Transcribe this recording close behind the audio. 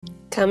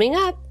Coming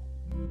up.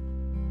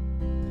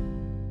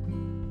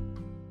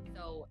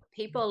 So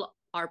people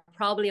are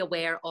probably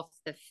aware of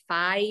the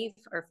five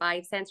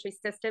sensory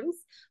systems,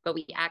 but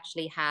we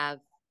actually have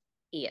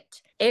eight.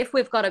 If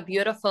we've got a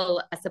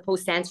beautiful, I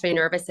suppose, sensory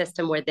nervous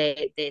system where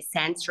the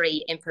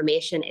sensory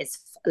information is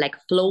like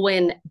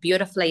flowing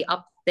beautifully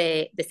up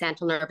the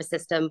central nervous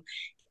system,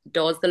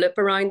 does the loop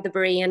around the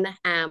brain.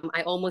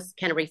 I almost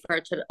kind of refer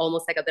to it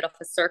almost like a bit of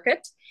a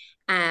circuit.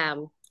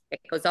 It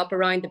goes up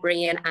around the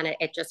brain and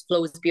it just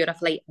flows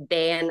beautifully.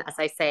 Then, as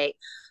I say,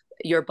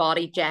 your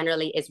body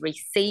generally is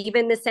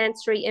receiving the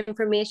sensory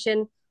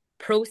information,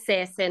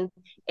 processing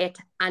it,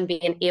 and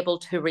being able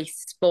to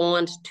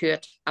respond to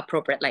it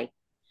appropriately.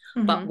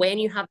 But when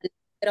you have a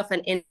bit of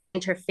an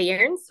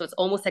interference, so it's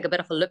almost like a bit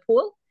of a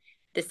loophole,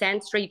 the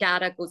sensory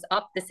data goes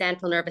up the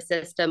central nervous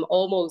system,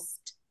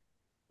 almost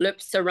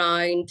loops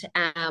around,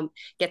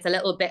 gets a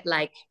little bit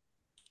like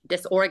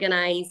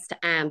disorganized,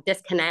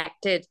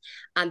 disconnected.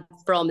 And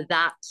from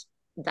that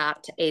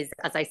is,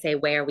 as I say,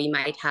 where we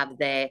might have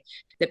the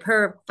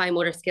poor fine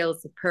motor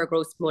skills, the poor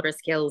gross motor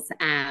skills,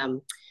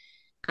 and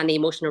the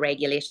emotional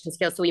regulation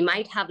skills. So we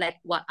might have like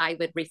what I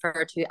would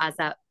refer to as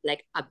a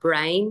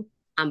brain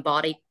and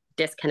body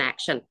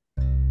disconnection.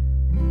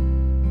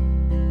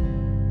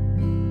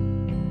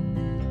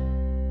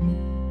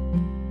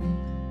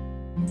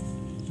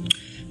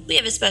 We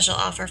have a special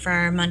offer for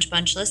our Munch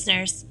Bunch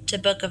listeners. To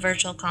book a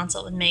virtual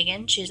consult with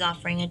Megan, she's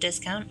offering a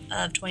discount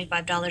of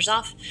 $25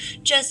 off.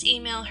 Just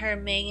email her,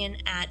 Megan,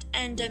 at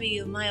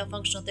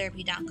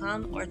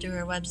nwmyofunctionaltherapy.com or through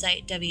her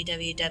website,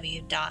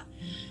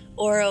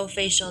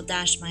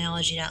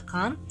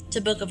 www.orofacial-myology.com.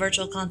 To book a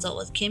virtual consult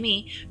with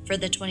Kimmy for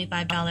the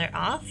 $25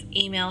 off,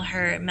 email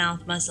her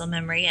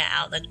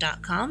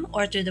mouthmusclememory@outlook.com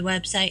or through the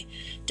website,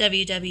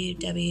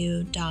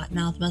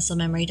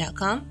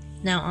 www.mouthmusclememory.com.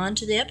 Now on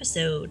to the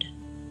episode.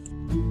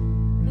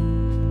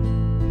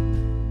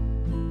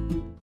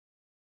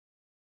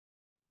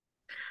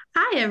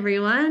 Hi,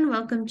 everyone.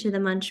 Welcome to the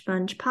Munch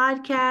Bunch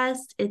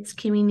podcast. It's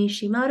Kimi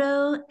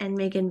Nishimoto and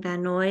Megan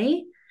Van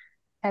Noy.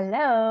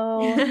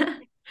 Hello.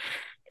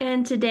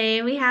 And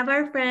today we have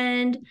our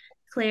friend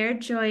Claire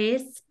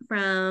Joyce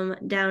from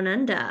Down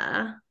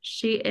Under.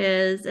 She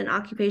is an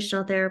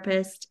occupational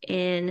therapist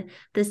in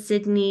the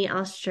Sydney,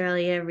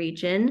 Australia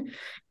region.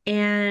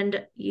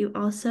 And you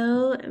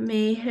also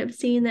may have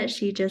seen that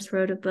she just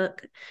wrote a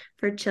book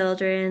for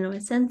children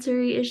with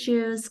sensory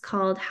issues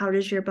called How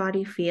Does Your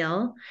Body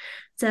Feel?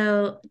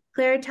 So,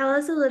 Claire, tell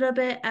us a little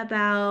bit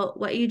about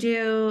what you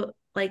do,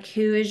 like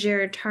who is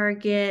your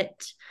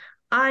target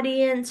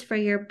audience for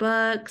your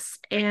books,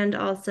 and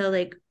also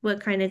like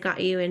what kind of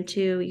got you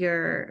into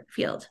your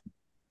field.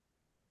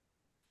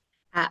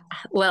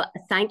 Well,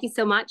 thank you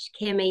so much,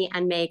 Kimmy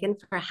and Megan,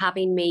 for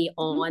having me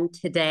on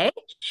today.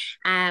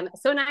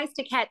 So nice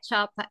to catch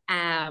up.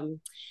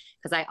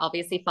 Because I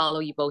obviously follow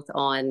you both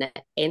on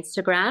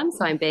Instagram,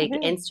 so I'm big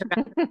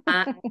Instagram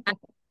fan.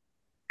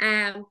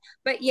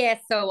 But yeah,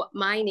 so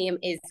my name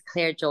is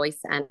Claire Joyce,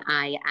 and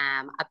I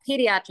am a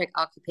pediatric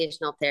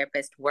occupational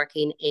therapist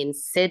working in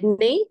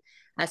Sydney,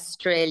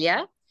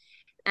 Australia.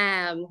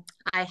 I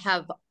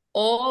have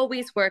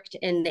always worked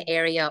in the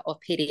area of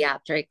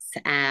pediatrics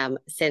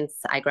since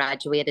I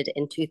graduated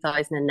in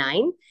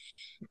 2009.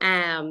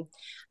 And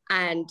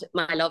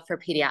my love for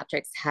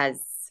pediatrics has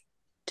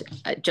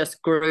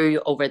just grew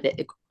over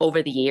the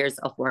years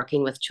of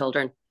working with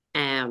children.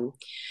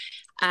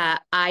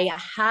 I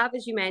have,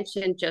 as you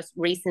mentioned, just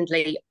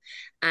recently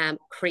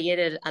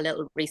created a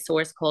little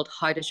resource called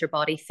How Does Your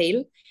Body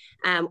Feel,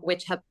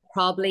 which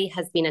probably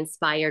has been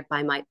inspired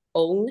by my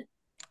own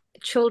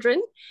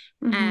children.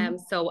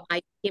 So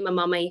I became a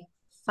mummy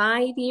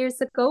 5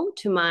 years ago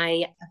to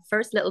my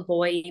first little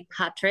boy,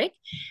 Patrick.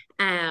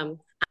 And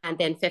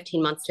then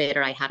 15 months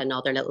later, I had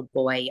another little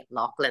boy,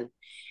 Lachlan.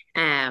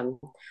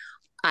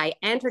 I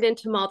entered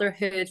into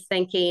motherhood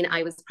thinking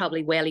I was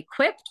probably well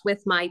equipped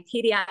with my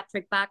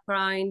pediatric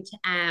background,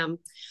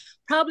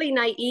 probably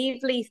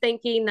naively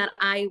thinking that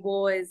I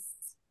was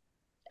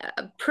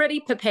pretty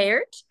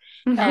prepared.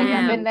 Oh,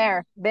 yeah, been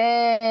there.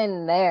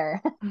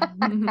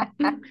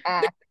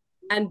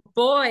 And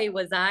boy,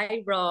 was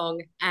I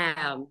wrong.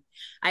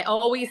 I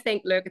always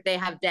think, look, they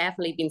have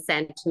definitely been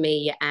sent to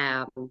me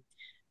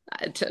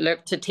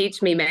to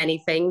teach me many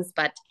things,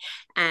 but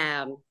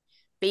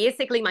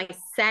basically, my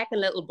second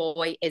little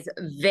boy is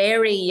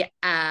very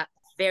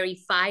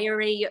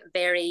fiery,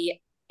 very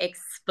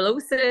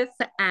explosive.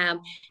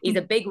 He's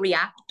a big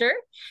reactor.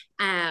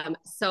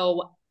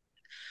 So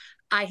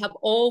I have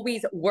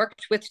always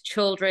worked with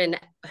children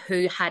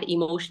who had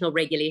emotional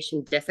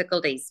regulation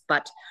difficulties,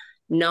 but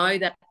now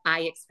that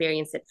I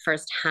experience it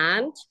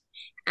firsthand,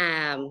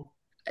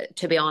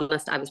 to be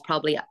honest, I was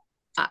probably,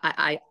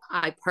 I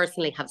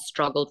personally have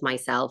struggled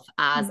myself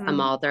as a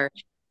mother.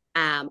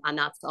 And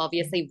that's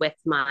obviously with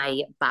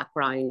my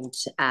background,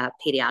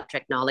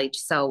 pediatric knowledge.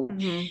 So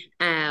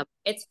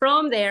it's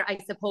from there, I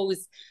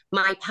suppose,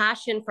 my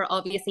passion for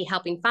obviously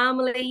helping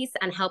families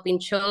and helping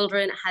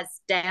children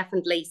has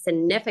definitely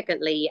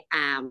significantly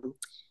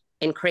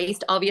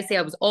increased. Obviously,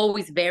 I was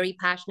always very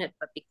passionate,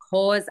 but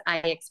because I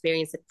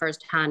experience it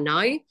firsthand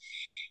now,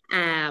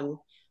 um,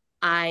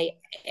 I,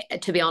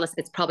 to be honest,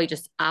 it's probably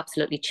just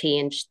absolutely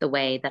changed the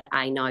way that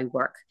I now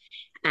work.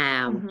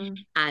 And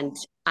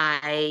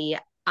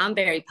I'm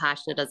very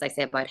passionate, as I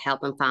say, about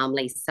helping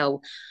families.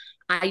 So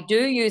I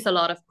do use a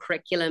lot of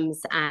curriculums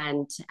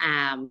and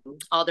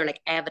other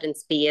like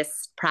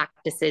evidence-based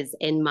practices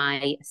in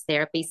my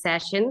therapy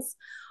sessions.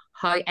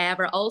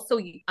 However, also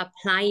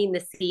applying the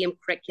same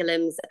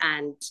curriculums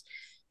and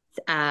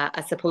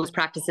I suppose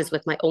practices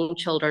with my own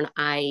children,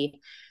 I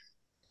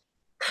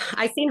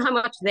seen how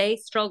much they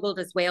struggled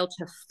as well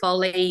to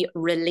fully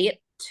relate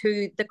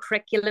to the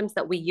curriculums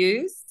that we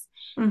use.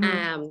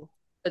 So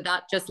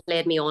that just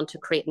led me on to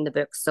creating the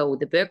books. So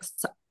the books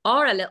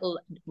are a little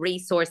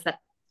resource that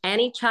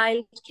any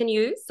child can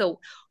use. So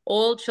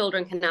all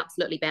children can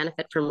absolutely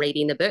benefit from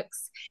reading the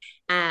books.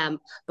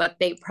 But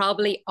they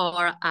probably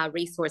are a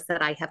resource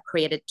that I have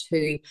created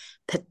to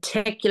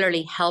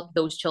particularly help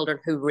those children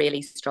who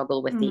really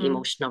struggle with the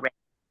emotional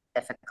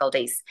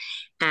difficulties.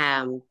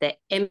 The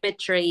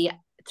imagery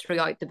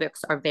throughout the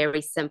books are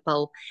very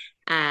simple.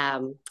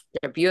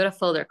 They're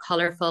beautiful, they're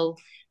colorful.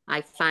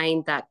 I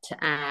find that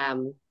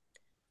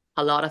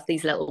a lot of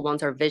these little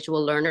ones are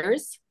visual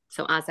learners.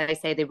 So as I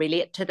say, they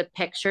relate to the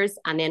pictures.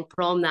 And then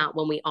from that,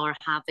 when we are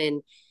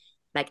having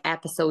like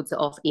episodes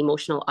of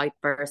emotional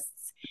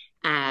outbursts,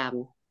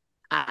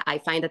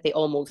 I find that they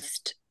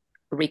almost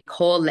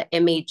recall the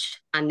image,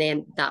 and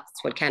then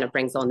that's what kind of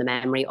brings on the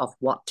memory of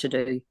what to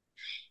do.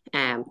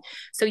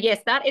 So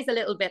yes, that is a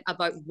little bit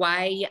about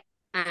why,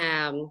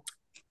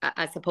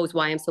 I suppose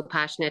why I'm so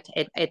passionate.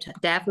 It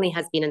definitely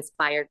has been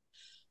inspired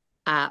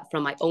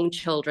from my own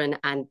children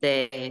and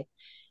the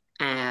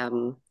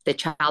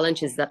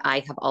challenges that I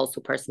have also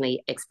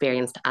personally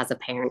experienced as a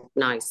parent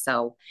now.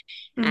 So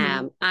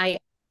I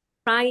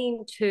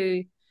trying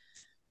to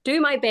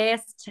do my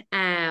best,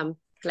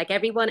 like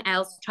everyone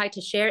else, try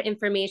to share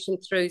information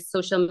through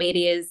social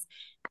medias.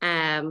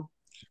 I'm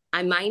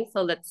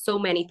mindful that so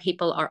many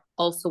people are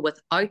also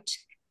without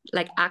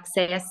like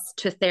access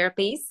to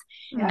therapies.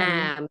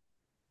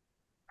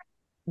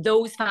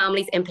 Those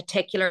families in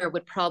particular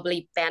would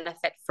probably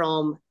benefit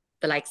from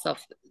the likes of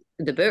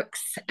the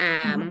books,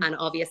 and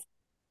obviously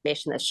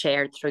information that's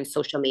shared through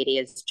social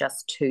media is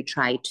just to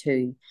try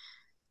to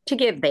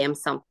give them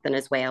something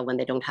as well when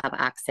they don't have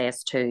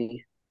access to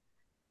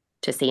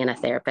seeing a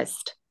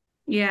therapist.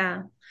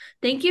 Yeah.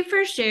 Thank you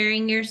for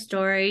sharing your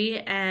story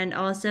and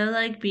also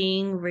like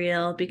being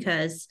real,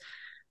 because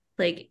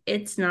like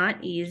it's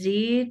not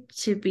easy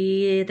to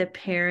be the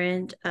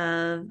parent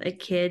of a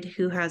kid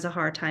who has a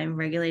hard time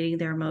regulating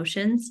their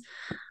emotions.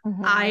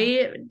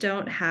 I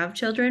don't have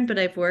children, but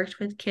I've worked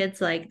with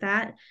kids like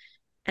that.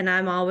 And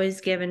I'm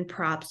always giving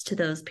props to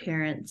those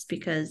parents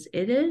because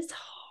it is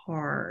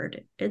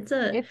hard. It's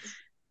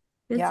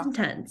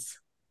intense.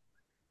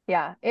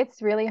 Yeah,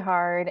 it's really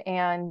hard.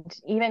 And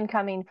even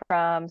coming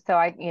from, so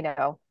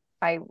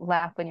I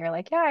laugh when you're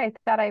like, yeah, I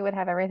thought I would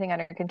have everything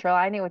under control.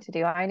 I knew what to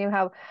do. I know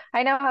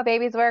how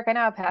babies work. I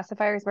know how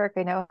pacifiers work.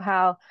 I know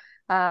how,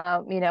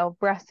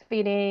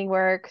 breastfeeding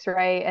works,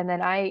 right? And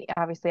then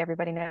obviously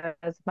everybody knows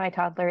my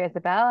toddler,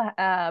 Isabel.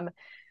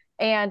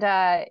 And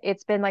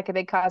it's been like a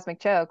big cosmic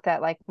joke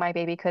that like my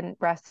baby couldn't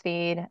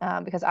breastfeed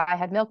because I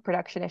had milk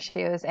production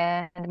issues,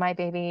 and my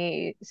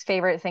baby's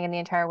favorite thing in the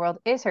entire world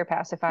is her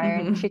pacifier,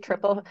 and she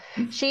triple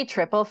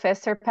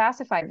fists her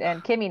pacifier,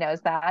 and Kimmy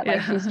knows that.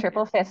 Like she's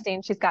triple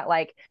fisting. She's got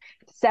like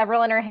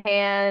several in her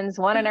hands,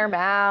 one in her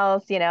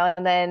mouth,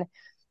 and then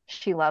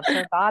she loves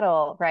her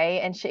bottle,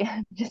 right? And she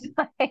just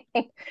like,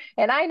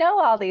 and I know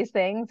all these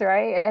things,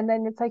 right? And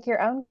then it's like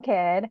your own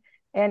kid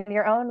and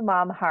your own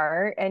mom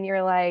heart, and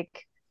you're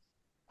like,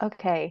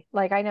 okay,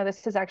 like I know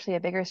this is actually a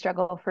bigger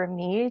struggle for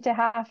me to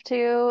have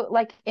to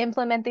like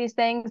implement these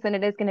things than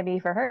it is going to be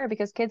for her,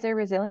 because kids are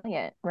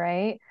resilient,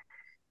 right?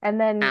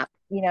 And then,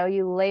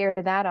 you layer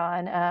that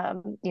on,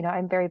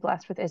 I'm very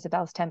blessed with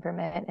Isabel's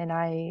temperament, and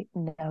I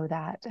know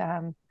that.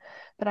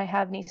 But I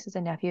have nieces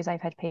and nephews.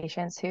 I've had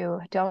patients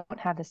who don't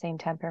have the same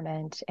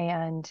temperament,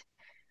 and,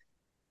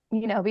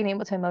 being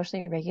able to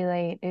emotionally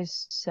regulate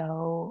is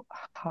so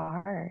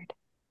hard.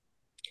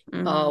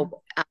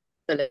 Oh,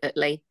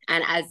 absolutely.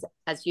 And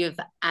as you've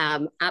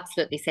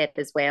absolutely said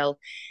as well,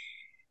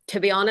 to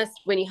be honest,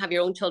 when you have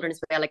your own children as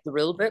well, like the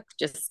rule book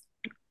just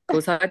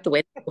goes out the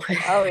window.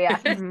 Oh yeah.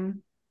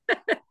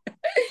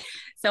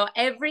 So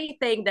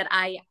everything that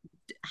I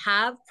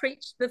have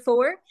preached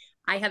before,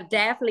 I have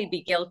definitely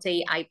been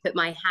guilty. I put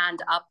my hand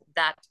up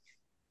that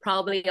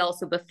probably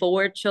also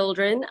before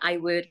children, I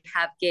would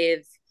have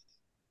give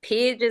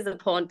pages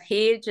upon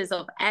pages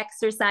of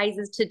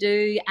exercises to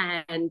do,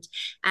 and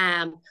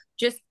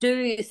just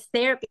do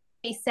therapy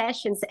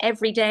sessions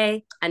every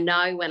day. And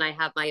now when I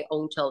have my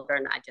own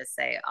children, I just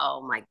say,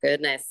 oh my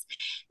goodness.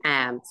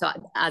 So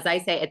as I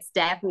say, it's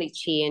definitely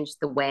changed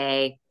the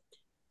way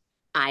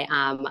I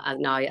am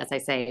now, as I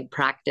say,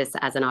 practice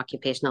as an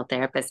occupational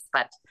therapist.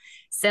 But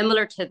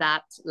similar to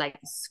that, like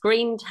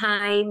screen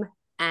time,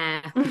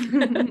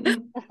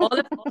 All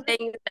of the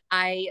things that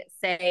I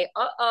say,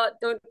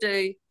 don't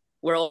do,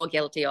 we're all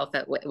guilty of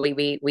it.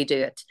 We do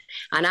it.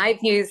 And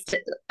I've used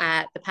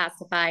the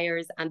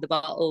pacifiers and the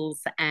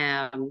bottles.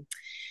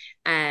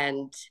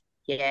 And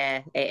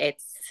yeah,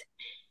 it's,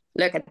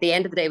 look, at the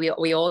end of the day,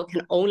 we all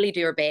can only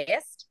do our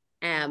best.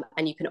 And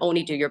you can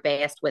only do your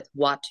best with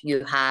what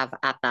you have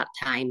at that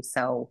time.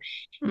 So,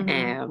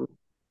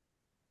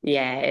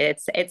 yeah,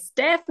 it's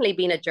definitely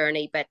been a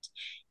journey, but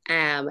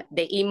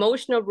the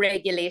emotional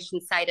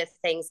regulation side of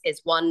things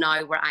is one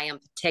now where I am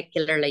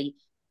particularly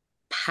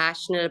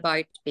passionate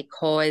about,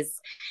 because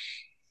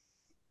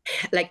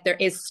like there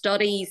is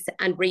studies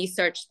and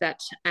research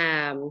that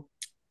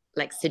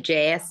like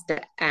suggest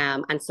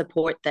and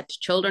support that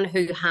children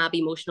who have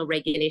emotional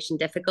regulation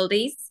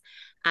difficulties,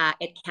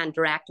 it can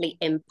directly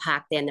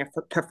impact then their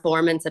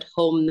performance at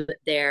home,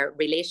 their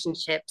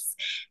relationships,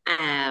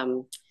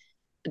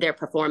 their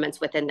performance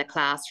within the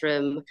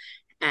classroom,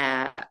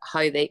 how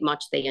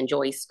much they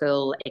enjoy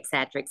school,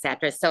 etc.,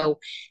 etc. So,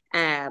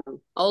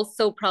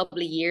 also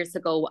probably years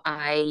ago,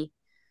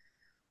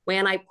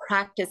 when I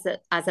practiced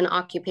as an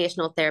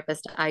occupational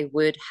therapist, I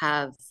would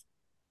have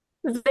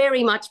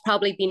very much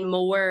probably been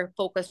more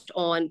focused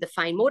on the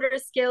fine motor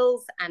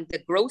skills and the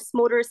gross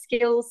motor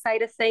skills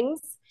side of things.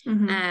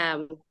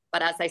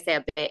 But as I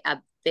say, a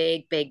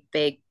big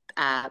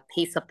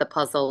piece of the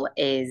puzzle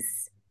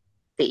is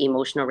the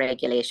emotional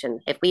regulation.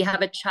 If we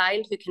have a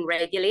child who can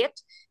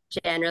regulate,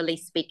 generally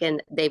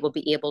speaking, they will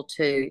be able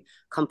to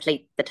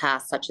complete the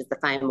tasks such as the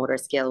fine motor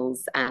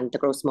skills and the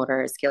gross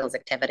motor skills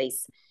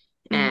activities.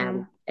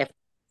 If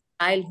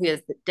a child who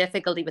has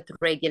difficulty with the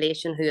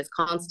regulation, who is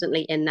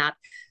constantly in that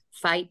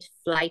fight,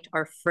 flight,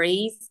 or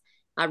freeze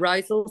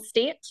arousal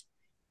state,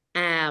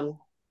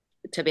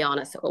 to be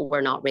honest,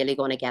 we're not really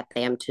going to get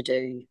them to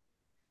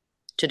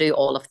do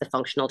all of the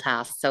functional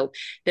tasks. So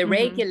the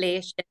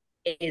regulation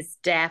is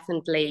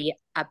definitely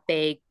a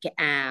big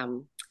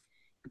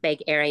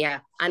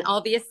area. And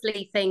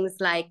obviously things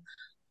like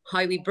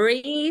how we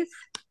breathe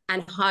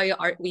and how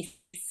we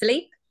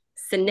sleep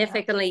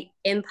significantly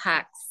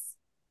impacts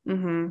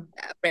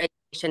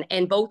regulation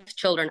in both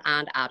children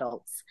and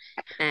adults.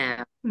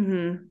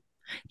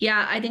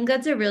 Yeah, I think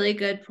that's a really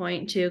good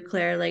point too,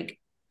 Claire. Like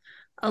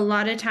a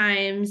lot of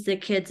times the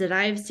kids that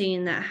I've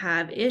seen that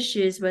have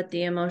issues with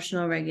the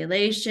emotional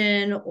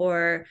regulation,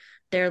 or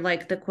they're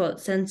like the quote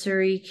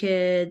sensory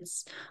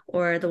kids,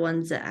 or the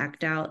ones that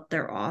act out,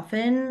 they're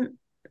often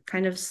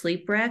kind of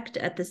sleep wrecked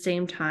at the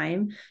same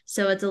time.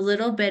 So it's a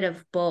little bit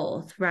of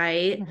both,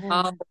 right?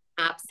 Oh,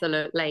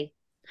 absolutely.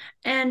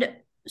 And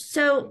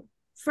so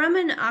from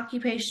an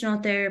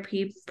occupational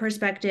therapy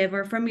perspective,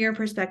 or from your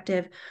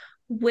perspective,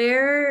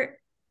 where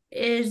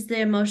is the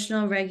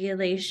emotional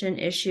regulation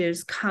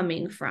issues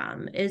coming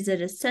from? Is it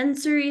a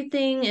sensory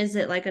thing? Is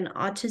it like an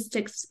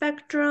autistic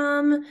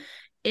spectrum?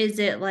 Is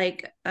it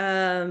like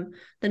the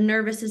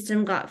nervous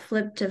system got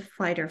flipped to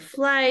fight or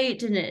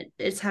flight and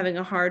it's having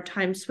a hard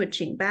time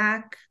switching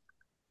back?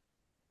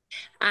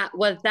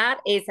 Well, that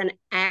is an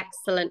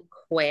excellent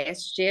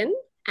question.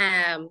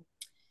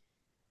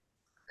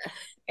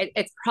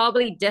 It's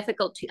probably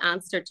difficult to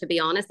answer, to be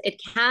honest. It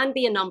can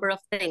be a number of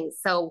things.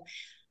 So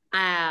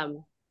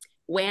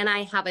when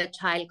I have a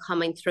child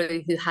coming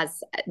through who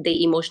has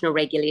the emotional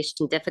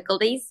regulation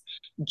difficulties,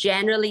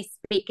 generally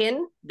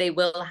speaking, they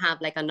will have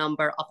like a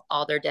number of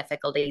other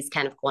difficulties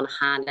kind of going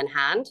hand in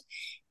hand.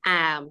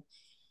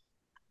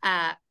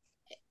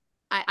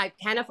 I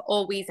kind of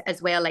always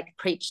as well like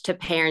preach to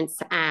parents,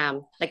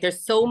 like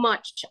there's so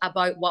much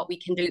about what we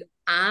can do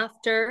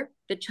after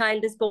the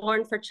child is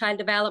born for child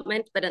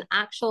development, but in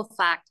actual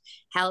fact,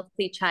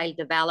 healthy child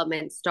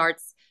development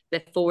starts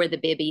before the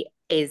baby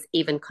is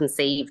even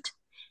conceived.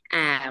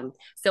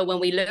 So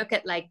when we look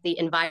at like the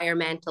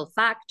environmental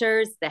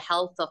factors, the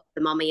health of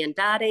the mommy and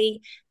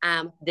daddy,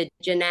 the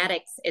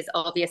genetics is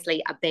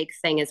obviously a big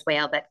thing as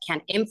well that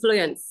can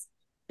influence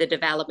the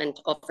development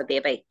of a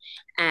baby.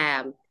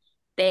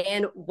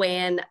 Then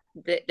when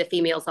the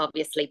female's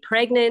obviously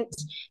pregnant,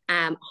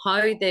 how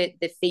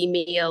the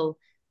female,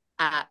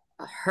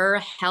 her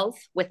health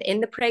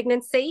within the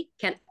pregnancy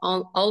can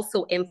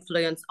also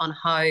influence on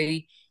how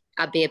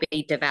a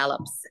baby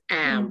develops.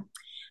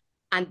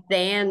 And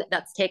then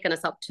that's taken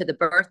us up to the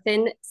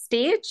birthing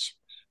stage.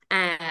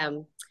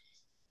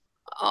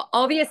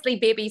 Obviously,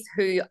 babies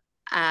who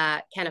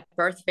kind of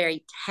birth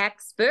very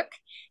textbook,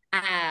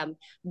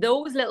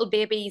 those little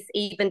babies,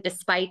 even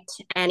despite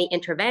any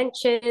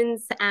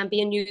interventions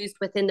being used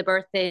within the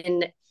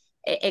birthing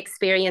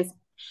experience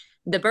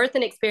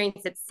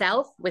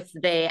itself, with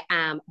the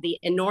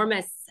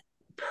enormous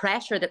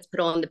pressure that's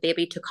put on the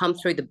baby to come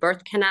through the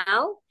birth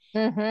canal,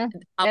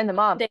 and the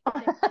mom.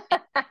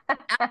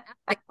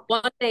 Like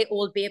 1 day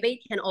old baby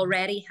can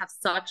already have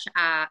such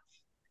a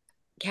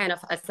kind of,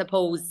 I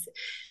suppose,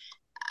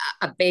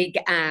 a big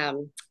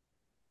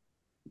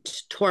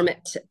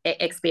torment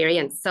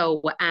experience.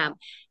 So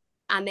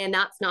and then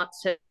that's not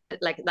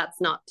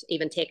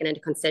even taken into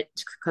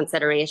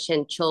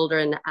consideration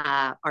children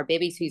or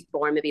babies who's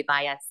born maybe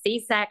by a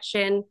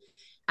C-section,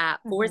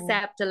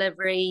 forceps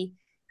delivery,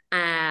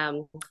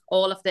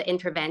 all of the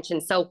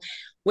interventions. So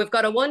we've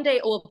got a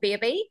 1-day-old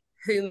baby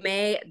who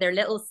their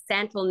little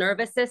central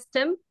nervous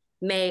system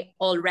may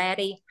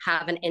already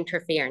have an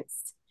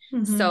interference.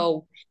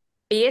 So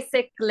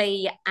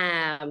basically,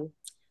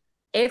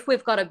 if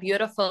we've got a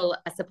beautiful,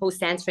 I suppose,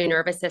 sensory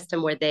nervous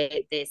system where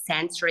the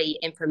sensory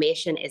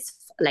information is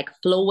like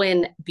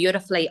flowing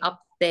beautifully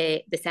up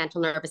the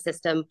central nervous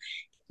system,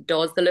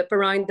 does the loop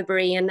around the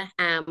brain.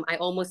 I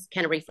almost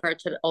kind of refer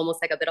to it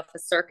almost like a bit of a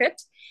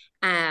circuit.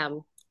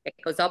 It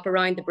goes up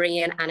around the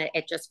brain and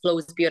it just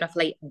flows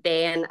beautifully.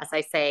 Then, as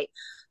I say,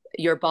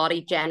 your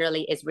body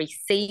generally is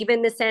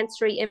receiving the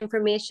sensory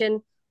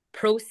information,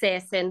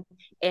 processing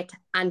it,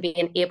 and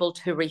being able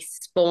to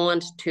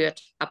respond to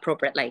it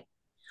appropriately.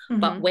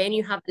 But when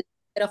you have a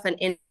bit of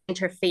an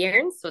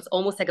interference, so it's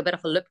almost like a bit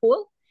of a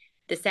loophole,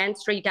 the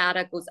sensory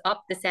data goes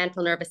up the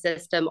central nervous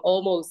system,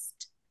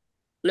 almost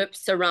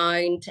loops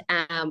around,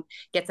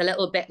 gets a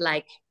little bit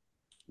like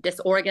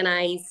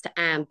disorganized,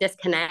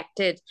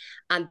 disconnected.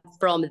 And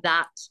from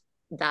that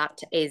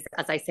is,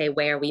 as I say,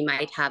 where we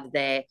might have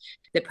the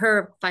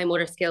poor fine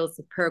motor skills,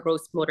 the poor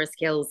gross motor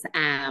skills,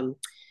 and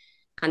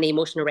the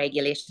emotional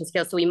regulation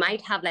skills. So we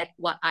might have like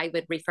what I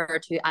would refer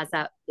to as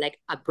a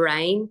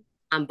brain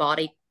and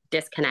body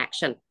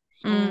disconnection.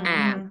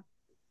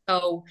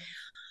 So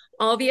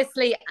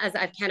obviously, as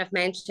I've kind of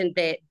mentioned,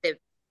 the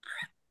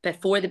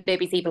before the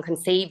baby's even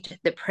conceived,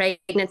 the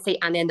pregnancy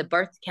and then the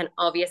birth can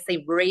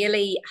obviously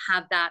really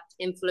have that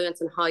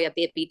influence on how a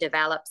baby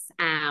develops.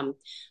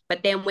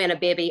 But then when a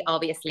baby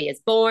obviously is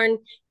born,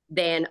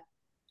 then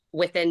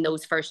within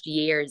those first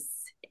years,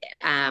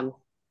 I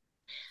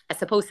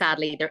suppose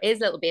sadly, there is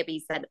little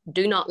babies that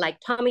do not like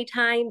tummy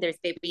time. There's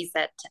babies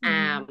that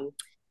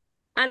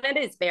and it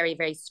is very,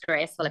 very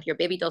stressful. If your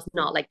baby does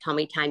not like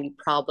tummy time, you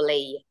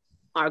probably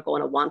are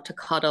going to want to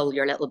cuddle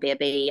your little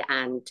baby.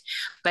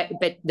 But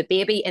the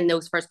baby in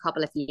those first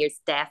couple of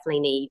years definitely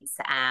needs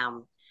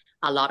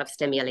a lot of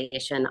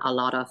stimulation, a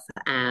lot of,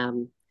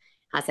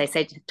 as I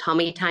said,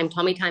 tummy time.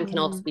 Tummy time can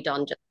also be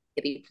done just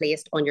to be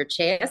placed on your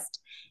chest.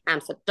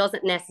 So it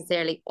doesn't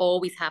necessarily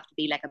always have to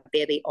be like a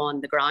baby on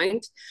the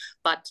ground.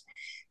 But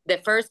the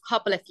first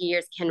couple of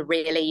years can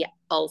really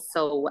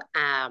also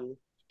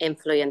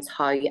influence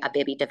how a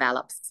baby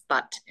develops.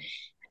 But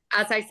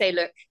as I say,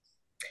 look,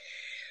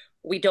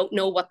 we don't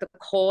know what the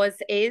cause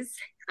is.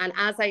 And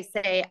as I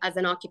say, as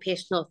an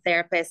occupational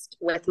therapist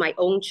with my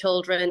own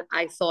children,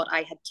 I thought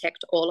I had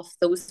ticked all of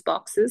those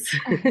boxes.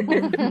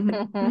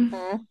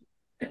 And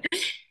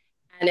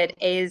it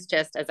is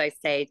just, as I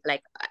say,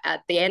 like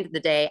at the end of the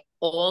day,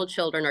 all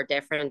children are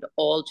different,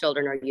 all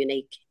children are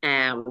unique.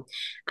 And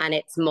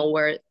it's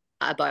more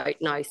about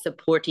now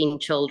supporting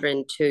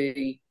children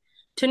to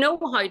know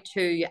how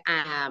to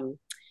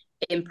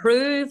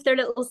improve their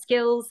little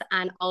skills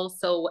and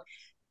also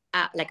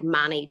like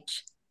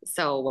manage.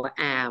 So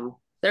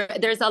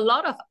there's a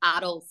lot of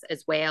adults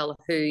as well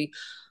who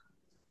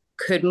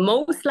could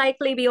most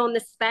likely be on the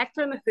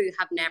spectrum who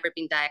have never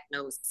been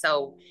diagnosed.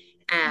 So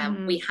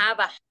we have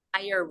a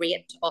higher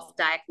rate of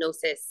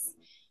diagnosis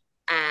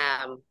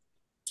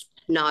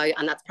now,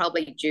 and that's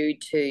probably due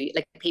to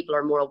like people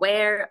are more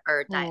aware,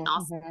 or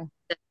diagnosis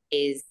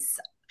is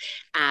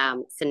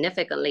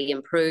significantly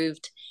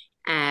improved.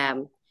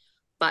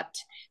 But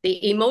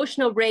the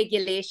emotional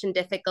regulation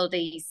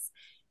difficulties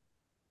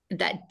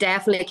that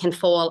definitely can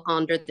fall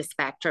under the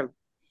spectrum.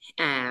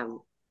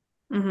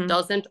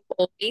 Doesn't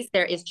always.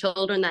 There is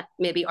children that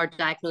maybe are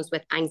diagnosed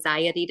with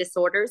anxiety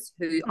disorders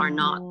who are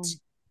not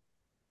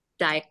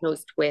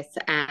diagnosed with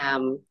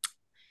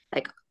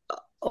like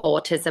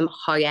autism.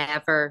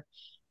 However,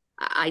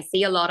 I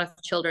see a lot of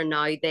children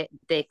now that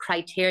the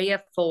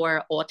criteria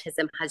for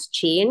autism has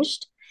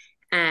changed.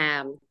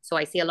 So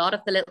I see a lot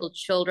of the little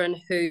children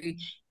who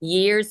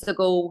years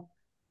ago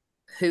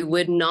who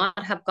would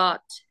not have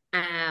got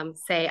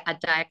say a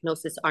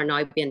diagnosis are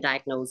now being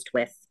diagnosed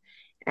with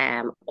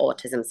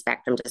autism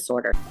spectrum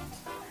disorder.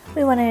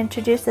 We want to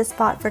introduce the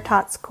Spot for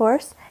Tots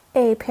course,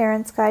 a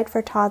parent's guide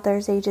for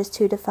toddlers ages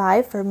 2 to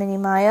 5 for Mini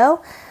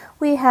Mayo.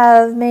 We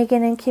have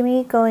Megan and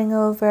Kimmy going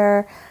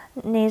over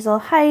nasal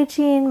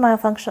hygiene,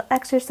 myofunctional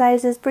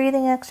exercises,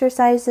 breathing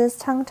exercises,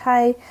 tongue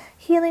tie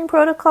healing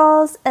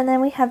protocols, and then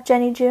we have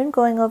Jenny June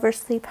going over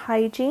sleep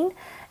hygiene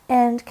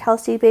and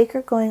Kelsey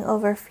Baker going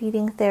over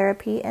feeding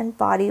therapy and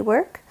body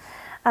work.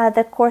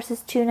 The course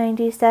is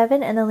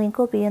 $297 and the link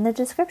will be in the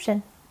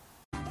description.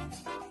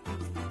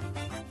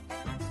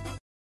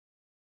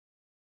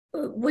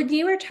 When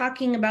you were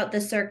talking about the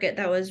circuit,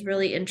 that was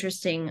really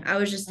interesting. I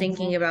was just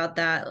thinking about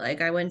that.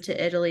 Like I went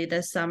to Italy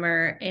this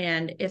summer,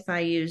 and if I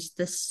used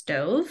the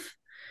stove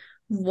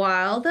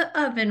while the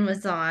oven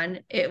was on,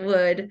 it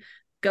would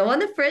go on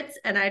the fritz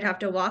and I'd have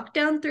to walk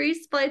down 3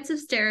 flights of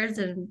stairs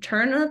and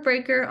turn the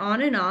breaker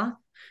on and off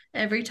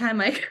every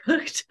time I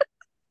cooked.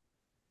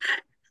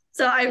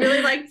 So I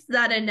really liked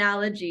that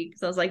analogy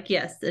because I was like,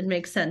 yes, it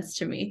makes sense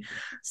to me.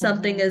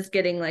 Something is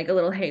getting like a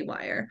little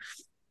haywire.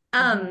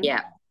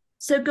 Yeah.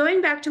 So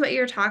going back to what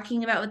you're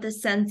talking about with the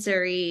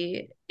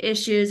sensory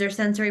issues or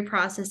sensory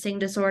processing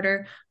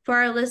disorder. For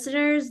our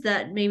listeners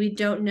that maybe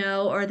don't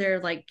know, or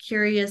they're like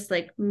curious,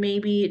 like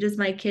maybe does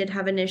my kid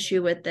have an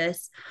issue with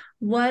this?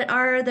 What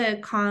are the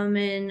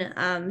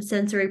common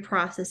sensory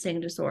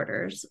processing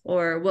disorders,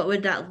 or what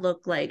would that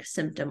look like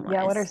symptom wise?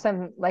 Yeah, what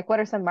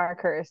are some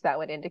markers that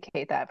would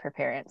indicate that for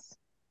parents?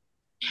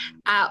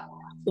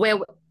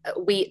 Well,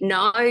 we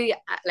now,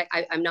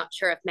 I'm not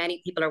sure if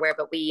many people are aware,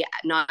 but we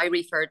now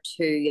refer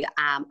to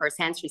our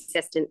sensory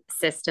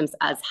systems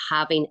as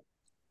having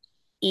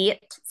 8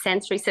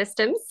 sensory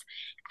systems.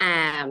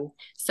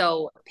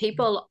 So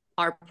people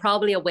are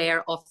probably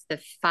aware of the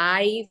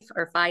five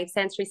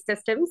sensory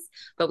systems,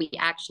 but we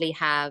actually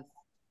have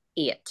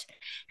 8.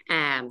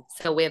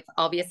 So we've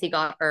obviously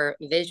got our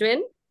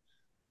vision,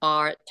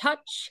 our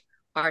touch,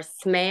 our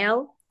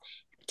smell,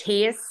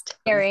 taste,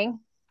 Hearing.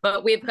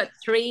 but we've got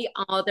 3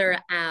 other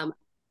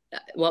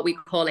what we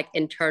call like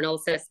internal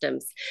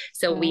systems.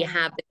 So we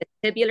have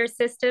the vestibular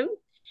system,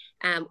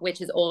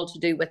 which is all to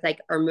do with like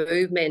our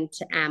movement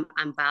and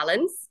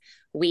balance.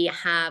 We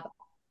have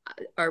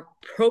our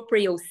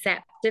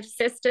proprioceptive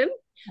system,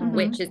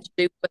 which is to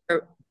do with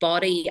our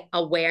body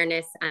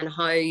awareness and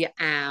how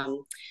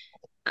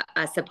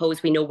I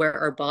suppose we know where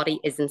our body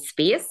is in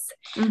space.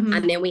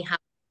 And then we have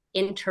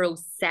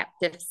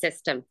interoceptive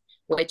system,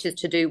 which is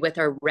to do with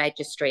our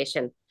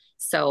registration.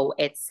 So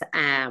it's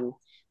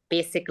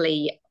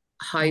basically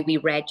how we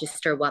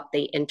register what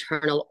the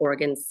internal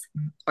organs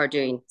are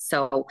doing.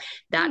 So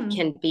that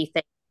can be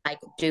things like,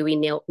 do we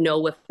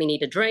know if we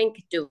need a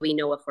drink? Do we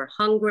know if we're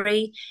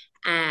hungry?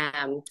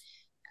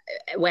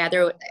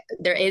 Whether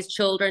there is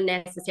children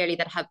necessarily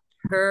that have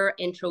poor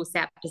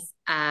interoceptive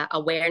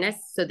awareness,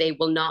 so they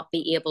will not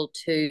be able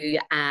to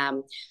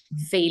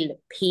feel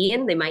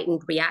pain. They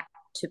mightn't react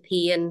to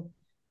pain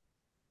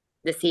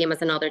the same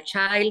as another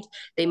child.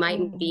 They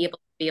mightn't be able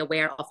to be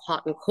aware of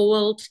hot and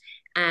cold.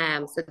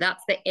 So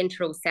that's the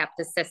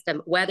interoceptive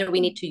system, whether we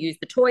need to use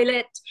the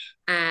toilet.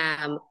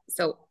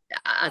 So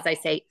as I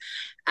say,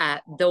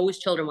 those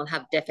children will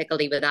have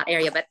difficulty with that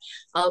area, but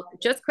I'll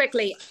just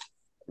quickly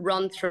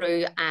run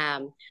through.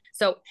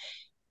 So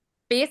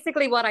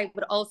basically what I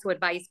would also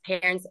advise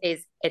parents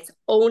is it's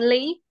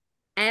only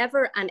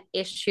ever an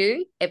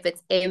issue if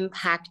it's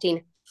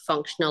impacting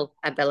functional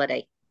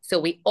ability. So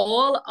we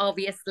all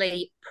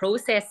obviously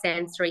process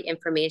sensory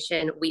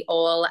information. We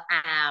all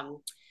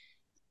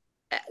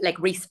like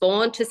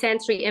respond to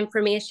sensory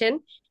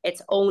information.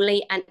 It's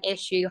only an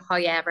issue,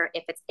 however,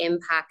 if it's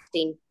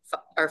impacting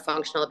our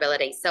functional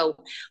ability. So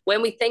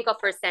when we think of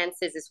our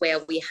senses as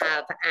well, we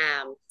have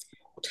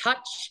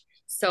touch.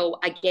 So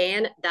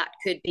again, that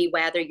could be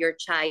whether your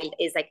child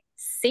is like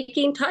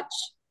seeking touch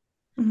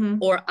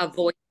or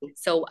avoiding.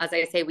 So as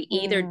I say, we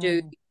either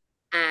do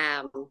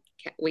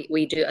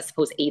we do, I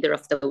suppose, either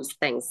of those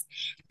things.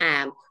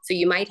 So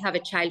you might have a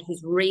child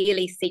who's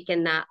really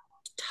seeking that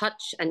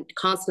touch and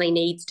constantly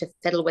needs to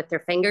fiddle with their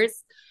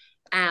fingers.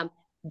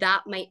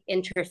 That might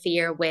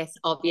interfere with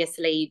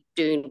obviously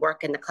doing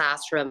work in the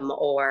classroom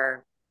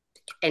or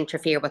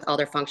interfere with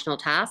other functional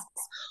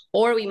tasks.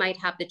 Or we might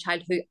have the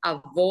child who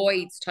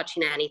avoids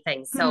touching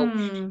anything. So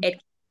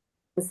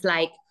it's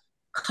like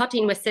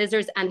cutting with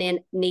scissors and then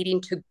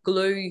needing to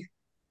glue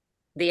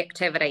the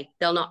activity.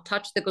 They'll not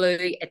touch the glue.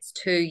 It's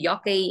too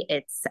yucky.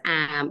 It's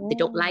they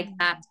don't like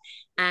that.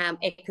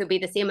 It could be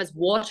the same as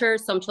water.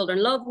 Some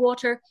children love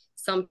water.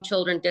 Some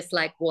children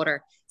dislike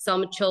water.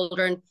 Some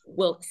children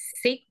will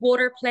seek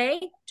water play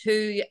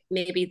to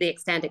maybe the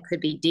extent it could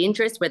be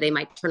dangerous, where they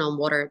might turn on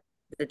water,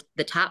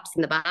 the taps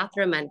in the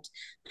bathroom and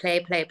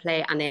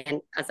play. And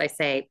then, as I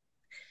say,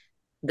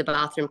 the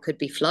bathroom could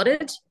be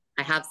flooded.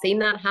 I have seen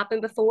that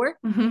happen before.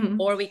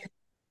 Or we could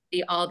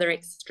the other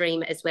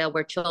extreme as well,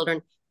 where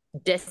children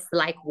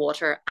dislike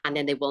water and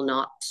then they will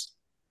not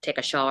take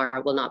a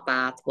shower, will not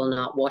bath, will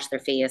not wash their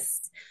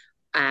face,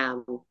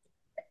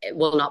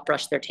 will not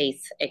brush their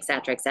teeth,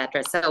 etc.,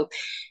 etc. So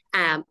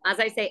as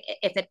I say,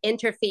 if it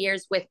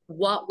interferes with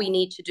what we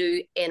need to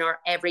do in our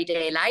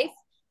everyday life,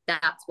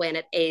 that's when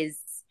it is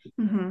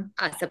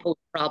I suppose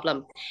a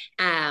problem.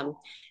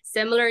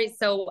 Similarly,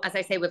 so as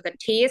I say, we've got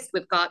taste,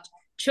 we've got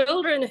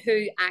children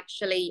who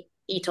actually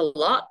eat a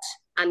lot,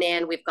 and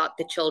then we've got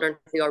the children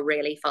who are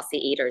really fussy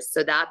eaters.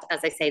 So that,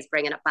 as I say, is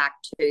bringing it back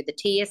to the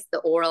taste, the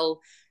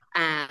oral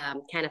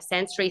kind of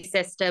sensory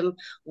system,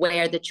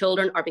 where the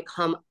children are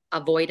become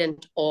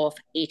avoidant of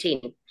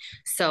eating.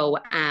 So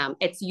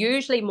it's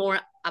usually more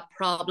a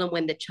problem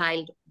when the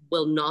child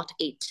will not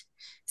eat.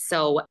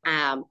 So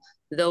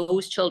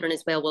those children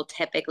as well will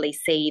typically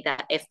see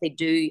that if they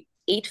do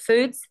eat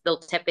foods, they'll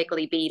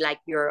typically be like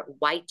your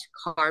white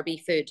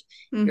carby food,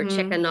 your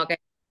chicken nugget,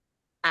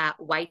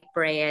 white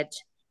bread.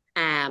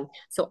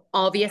 So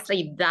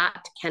obviously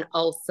that can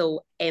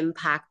also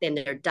impact in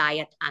their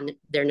diet and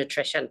their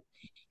nutrition.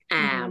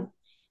 And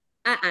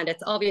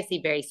it's obviously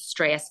very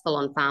stressful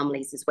on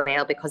families as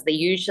well, because they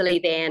usually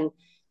then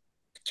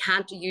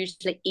can't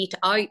usually eat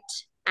out,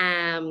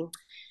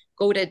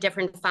 go to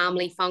different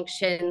family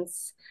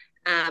functions.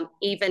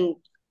 Even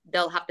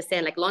they'll have to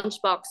send like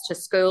lunchbox to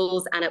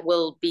schools, and it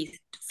will be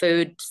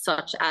food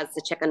such as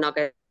the chicken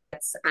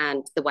nuggets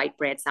and the white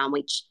bread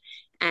sandwich.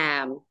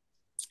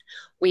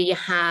 We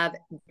have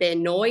the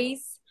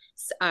noise,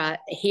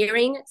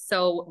 hearing.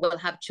 So we'll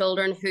have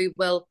children who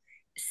will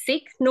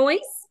seek noise.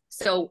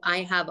 So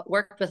I have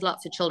worked with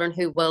lots of children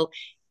who will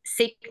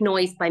seek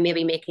noise by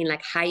maybe making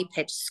like high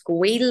pitched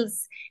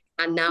squeals,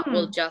 and that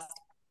will just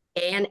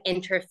again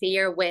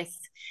interfere with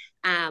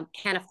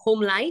kind of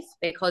home life,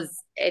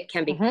 because it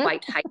can be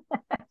quite high.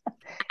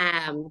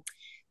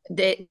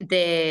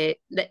 Their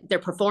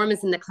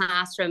performance in the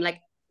classroom, like,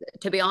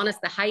 to be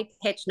honest, the high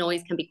pitched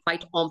noise can be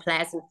quite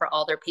unpleasant for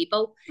other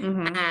people.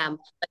 But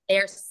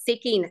they're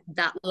seeking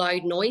that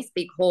loud noise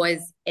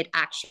because it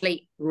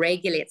actually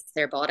regulates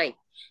their body.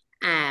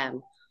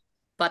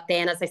 But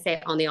then, as I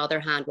say, on the other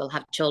hand, we'll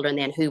have children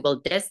then who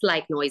will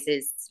dislike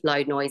noises,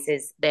 loud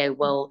noises. They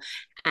will,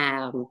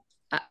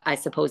 I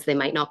suppose they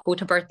might not go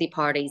to birthday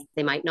parties.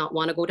 They might not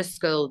want to go to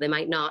school. They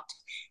might not,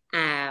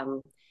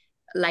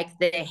 like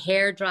the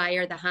hair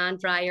dryer, the hand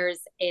dryers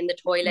in the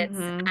toilets.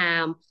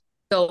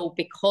 So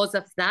because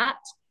of that,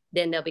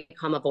 then they'll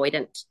become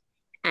avoidant.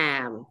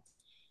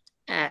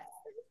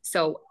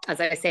 So as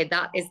I said,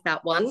 that is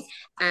that one.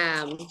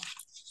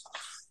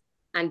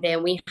 And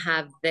then we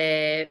have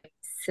the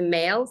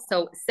smell.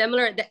 So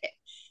similar,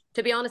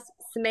 to be honest,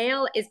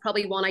 smell is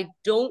probably one I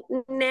don't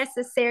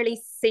necessarily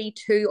see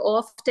too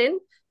often.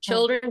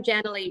 Children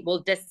generally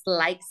will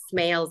dislike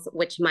smells,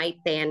 which might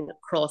then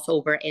cross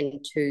over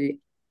into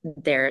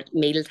their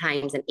meal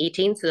times and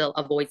eating, so they'll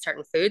avoid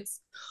certain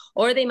foods.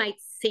 Or they might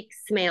seek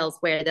smells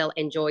where they'll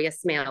enjoy a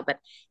smell. But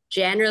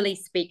generally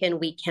speaking,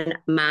 we can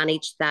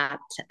manage that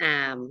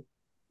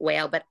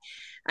well. But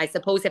I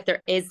suppose if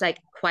there is like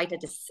quite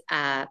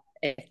a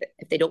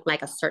if they don't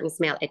like a certain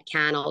smell, it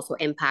can also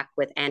impact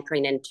with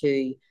entering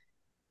into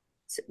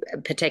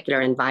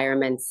particular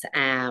environments.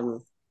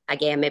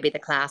 Again, maybe the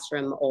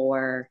classroom,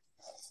 or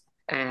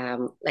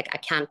like a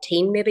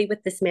canteen, maybe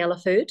with the smell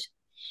of food.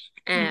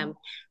 And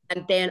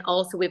then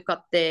also we've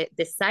got the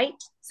sight.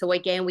 So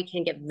again, we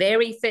can get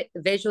very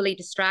visually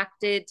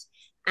distracted.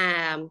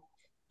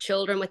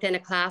 Children within a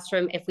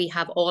classroom, if we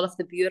have all of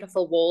the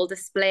beautiful wall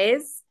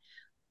displays,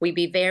 we'd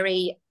be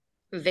very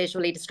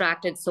visually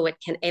distracted, so it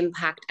can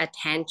impact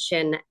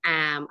attention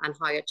and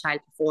how a child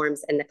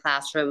performs in the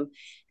classroom.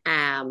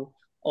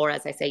 Or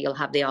as I say, you'll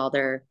have the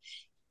other,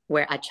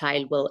 where a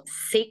child will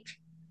seek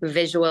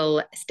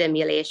visual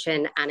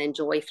stimulation and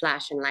enjoy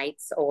flashing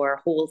lights or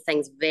hold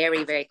things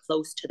very, very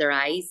close to their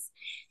eyes.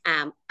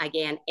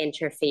 Again,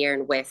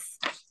 interfering with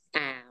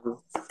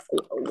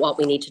what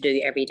we need to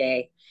do every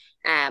day.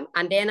 And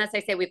then, as I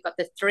say, we've got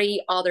the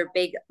three other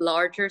big,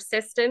 larger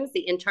systems,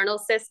 the internal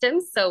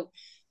systems. So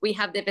we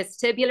have the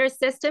vestibular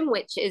system,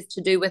 which is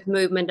to do with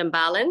movement and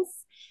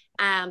balance.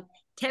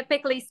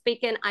 Typically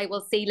speaking, I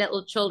will see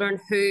little children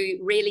who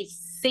really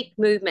seek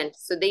movement.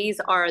 So these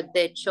are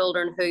the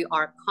children who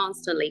are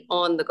constantly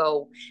on the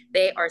go.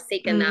 They are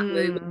seeking that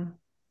movement,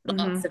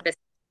 lots of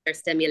vestibular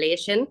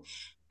stimulation.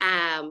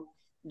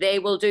 They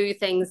will do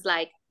things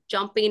like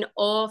jumping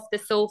off the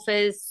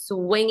sofas,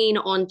 swinging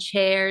on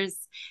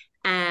chairs.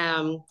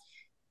 A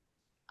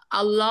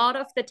lot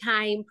of the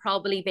time,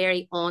 probably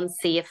very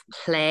unsafe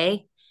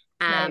play.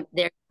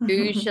 They're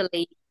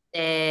usually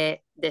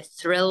the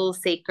thrill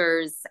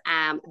seekers.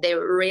 They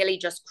really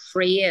just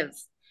crave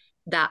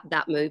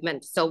that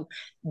movement. So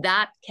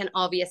that can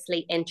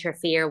obviously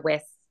interfere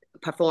with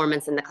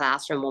performance in the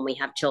classroom when we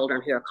have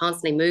children who are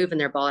constantly moving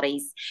their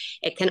bodies.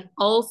 It can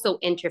also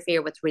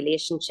interfere with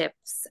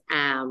relationships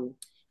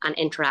and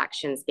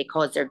interactions,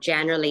 because they're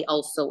generally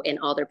also in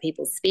other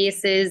people's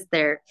spaces.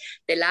 They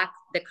lack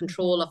the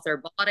control of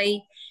their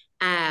body.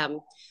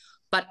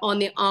 But on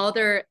the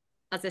other,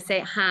 as I say,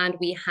 hand,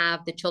 we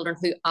have the children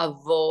who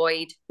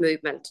avoid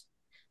movement.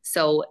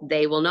 So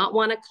they will not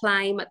want to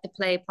climb at the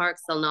play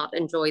parks. They'll not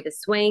enjoy the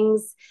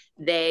swings.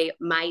 They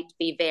might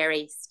be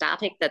very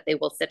static, that they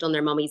will sit on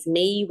their mummy's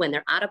knee when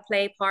they're at a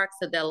play park.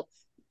 So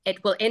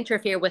it will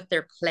interfere with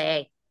their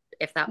play,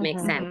 if that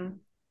makes sense.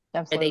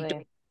 Absolutely. They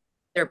do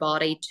their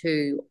body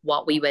to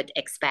what we would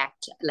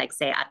expect, like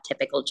say, a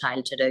typical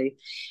child to do.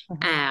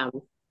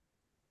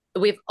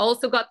 We've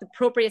also got the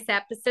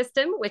proprioceptive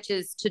system, which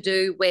is to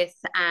do with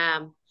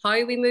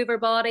how we move our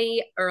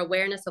body, our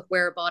awareness of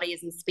where our body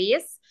is in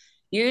space.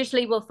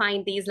 Usually we'll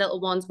find these little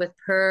ones with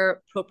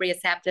poor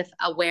proprioceptive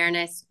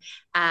awareness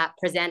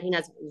presenting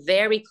as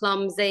very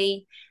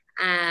clumsy,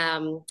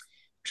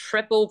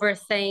 trip over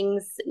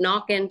things,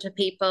 knock into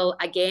people,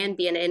 again,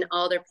 being in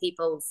other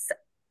people's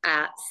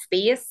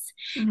space.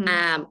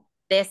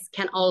 This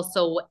can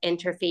also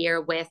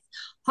interfere with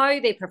how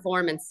they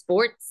perform in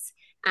sports.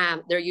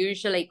 They're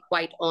usually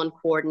quite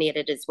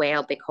uncoordinated as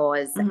well,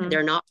 because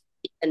they're not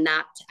in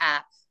that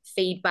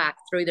feedback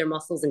through their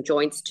muscles and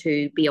joints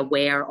to be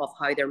aware of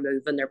how they're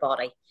moving their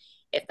body,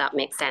 if that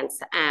makes sense.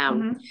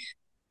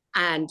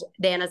 And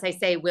then, as I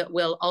say,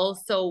 we'll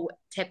also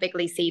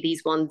typically see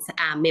these ones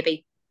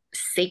maybe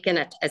seeking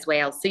it as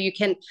well. So you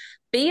can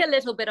be a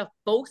little bit of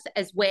both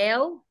as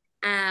well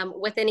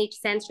within each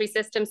sensory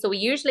system. So we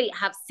usually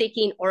have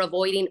seeking or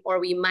avoiding, or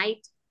we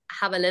might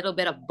have a little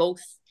bit of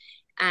both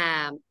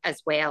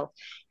as well.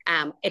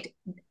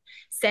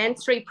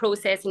 Sensory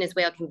processing as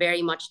well can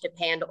very much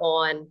depend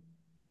on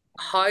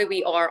how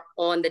we are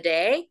on the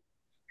day.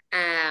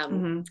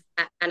 And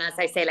as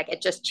I say, like,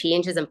 it just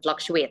changes and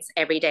fluctuates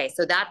every day.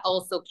 So that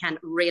also can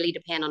really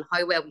depend on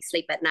how well we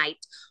sleep at night,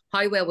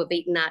 how well we've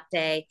eaten that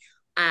day,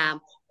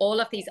 all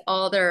of these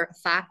other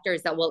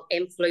factors that will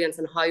influence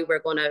on how we're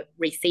going to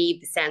receive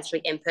the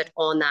sensory input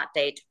on that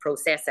day to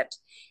process it.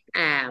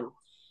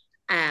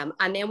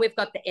 And then we've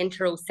got the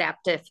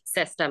interoceptive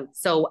system.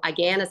 So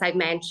again, as I've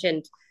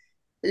mentioned,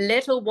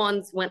 little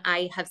ones, when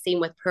I have seen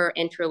with poor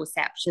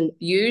interoception,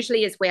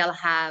 usually as well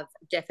have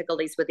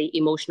difficulties with the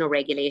emotional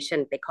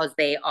regulation because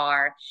they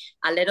are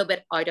a little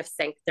bit out of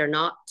sync. They're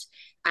not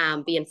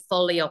being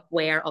fully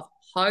aware of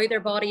how their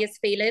body is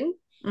feeling.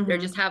 They're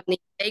just having these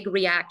big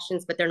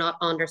reactions, but they're not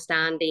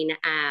understanding,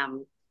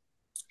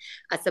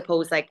 I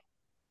suppose, like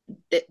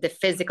the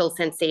physical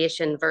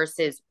sensation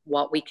versus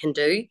what we can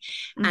do.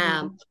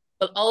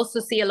 We'll also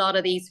see a lot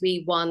of these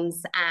wee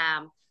ones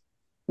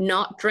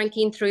not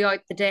drinking throughout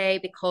the day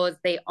because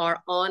they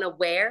are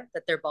unaware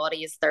that their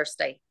body is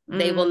thirsty.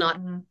 They will not,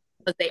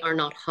 because they are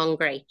not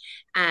hungry.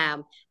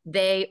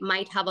 They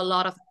might have a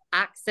lot of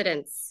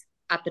accidents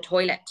at the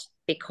toilet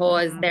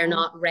because they're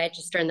not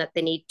registering that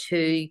they need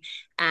to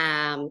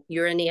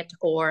urinate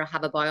or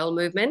have a bowel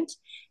movement.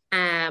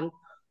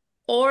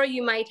 Or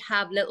you might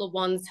have little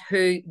ones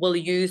who will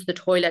use the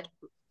toilet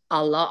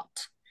a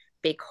lot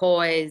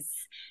because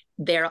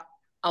they're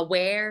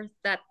aware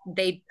that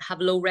they have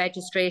low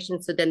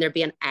registration, so then they're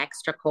being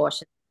extra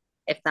cautious,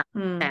 if that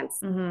makes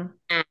sense.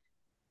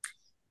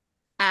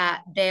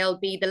 There'll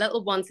be the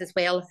little ones as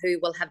well who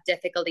will have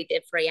difficulty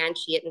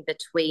differentiating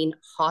between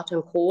hot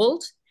and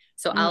cold.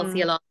 So I'll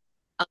see a lot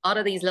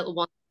of these little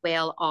ones as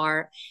well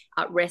are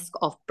at risk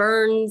of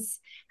burns,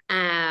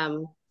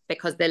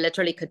 because they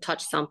literally could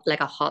touch something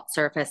like a hot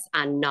surface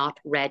and not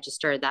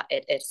register that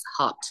it is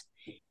hot.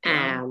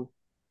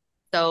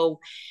 So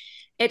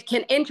it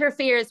can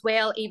interfere as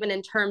well, even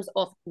in terms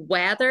of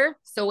weather.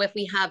 So if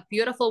we have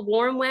beautiful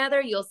warm weather,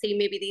 you'll see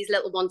maybe these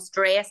little ones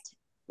dressed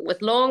with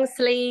long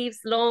sleeves,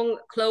 long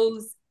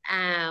clothes,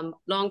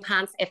 long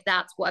pants, if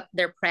that's what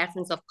their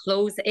preference of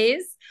clothes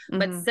is.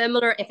 But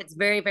similar, if it's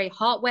very, very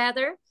hot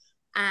weather,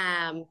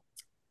 if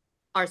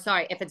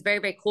it's very,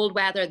 very cold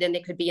weather, then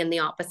they could be in the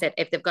opposite.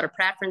 If they've got a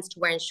preference to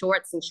wearing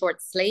shorts and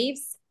short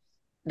sleeves,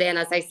 then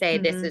as I say,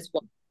 this is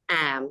what,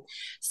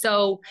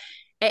 so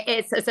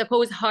it's, I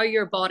suppose, how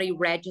your body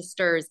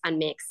registers and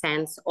makes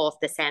sense of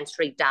the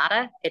sensory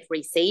data it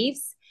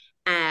receives.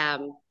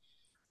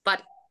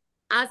 But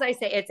as I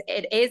say,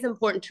 it is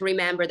important to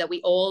remember that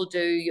we all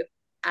do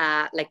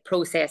like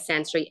process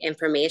sensory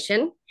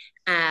information.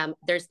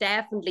 There's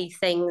definitely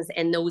things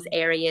in those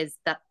areas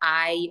that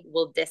I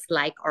will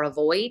dislike or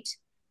avoid.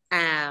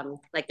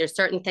 Like there's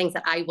certain things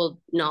that I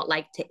will not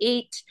like to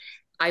eat.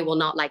 I will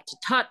not like to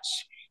touch.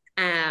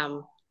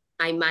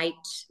 I might,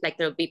 like,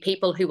 there'll be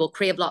people who will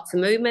crave lots of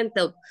movement.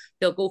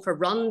 They'll go for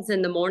runs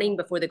in the morning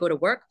before they go to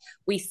work.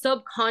 We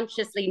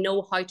subconsciously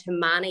know how to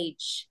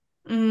manage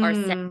our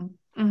systems.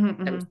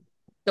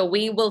 So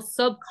we will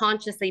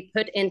subconsciously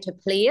put into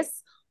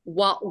place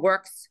what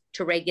works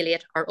to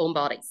regulate our own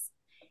bodies.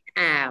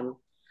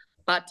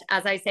 But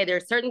as I say, there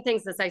are certain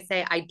things, as I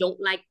say, I don't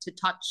like to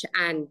touch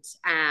and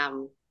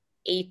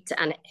eat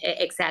and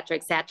et cetera,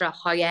 et cetera.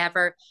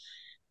 However,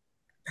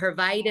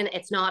 providing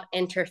it's not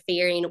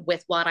interfering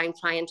with what I'm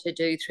trying to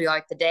do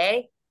throughout the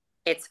day,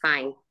 it's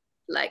fine.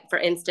 Like, for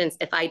instance,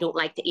 if I don't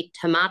like to eat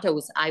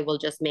tomatoes, I will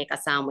just make a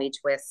sandwich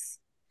with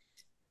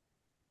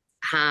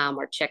ham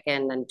or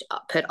chicken and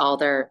put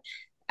other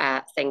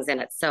things in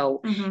it.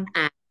 So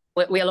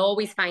we'll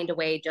always find a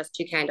way just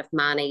to kind of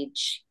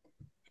manage,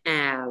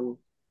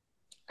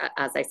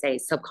 as I say,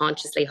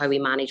 subconsciously, how we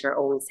manage our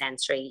own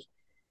sensory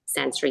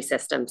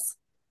systems.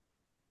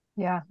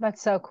 Yeah,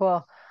 that's so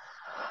cool.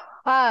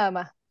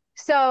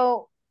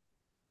 So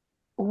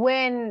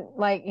when,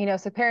 like,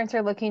 so parents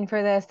are looking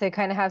for this, they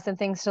kind of have some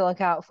things to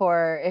look out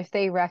for. If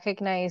they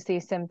recognize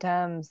these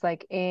symptoms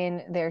like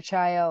in their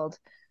child,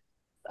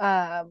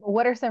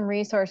 what are some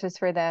resources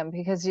for them?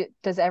 Because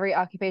does every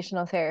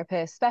occupational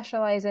therapist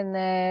specialize in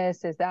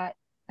this? Is that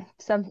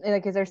something,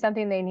 like, is there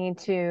something they need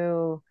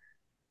to,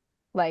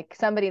 like,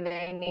 somebody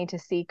they need to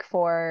seek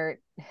for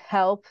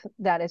help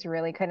that is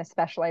really kind of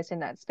specialized in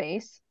that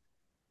space?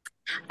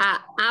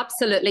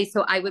 Absolutely.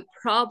 So I would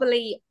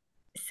probably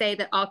say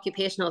that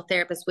occupational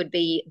therapists would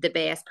be the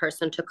best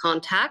person to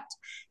contact.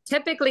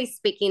 Typically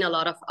speaking, a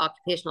lot of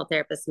occupational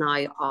therapists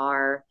now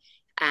are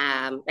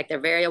like, they're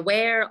very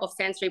aware of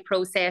sensory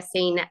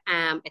processing.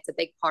 It's a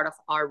big part of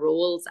our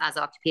roles as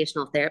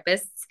occupational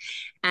therapists.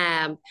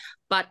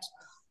 But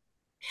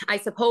I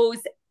suppose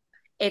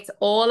it's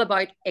all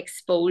about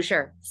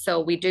exposure. So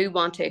we do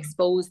want to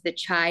expose the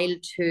child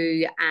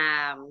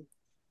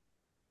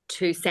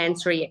to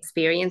sensory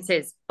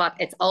experiences, but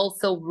it's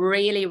also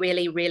really,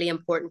 really, really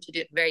important to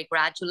do it very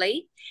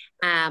gradually.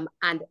 And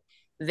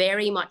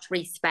very much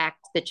respect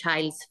the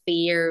child's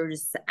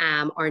fears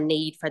or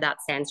need for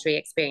that sensory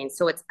experience.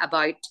 So it's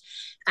about,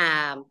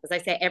 as I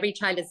say, every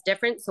child is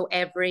different. So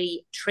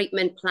every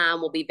treatment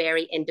plan will be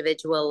very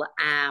individual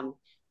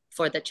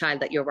for the child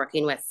that you're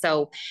working with.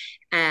 So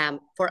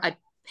for a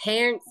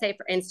parent, say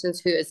for instance,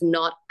 who is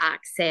not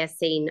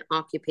accessing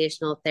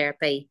occupational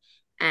therapy,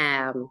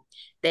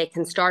 they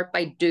can start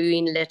by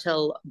doing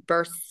little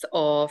bursts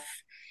of,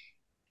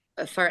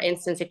 for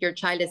instance, if your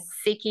child is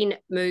seeking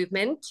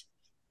movement,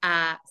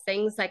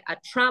 things like a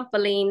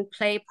trampoline,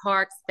 play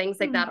parks, things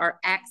like that are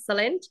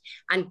excellent.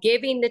 And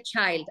giving the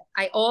child,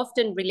 I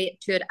often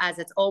relate to it as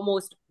it's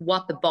almost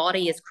what the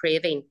body is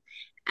craving.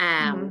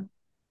 Sometimes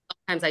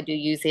I do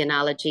use the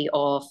analogy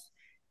of,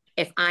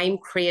 if I'm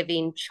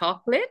craving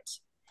chocolate,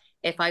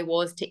 if I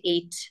was to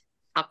eat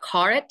a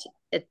carrot,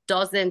 it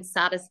doesn't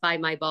satisfy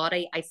my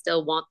body. I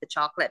still want the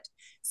chocolate.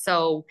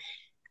 So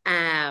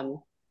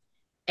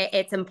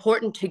it's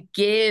important to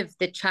give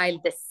the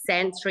child the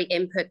sensory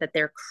input that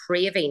they're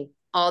craving.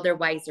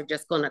 Otherwise, they're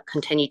just going to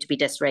continue to be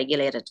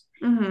dysregulated.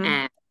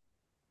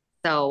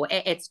 So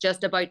it's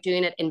just about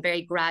doing it in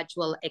very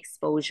gradual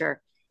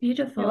exposure.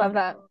 Beautiful. I love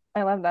that.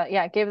 I love that.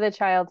 Yeah, give the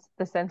child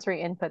the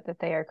sensory input that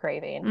they are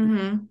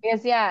craving.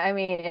 Because, yeah, I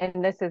mean,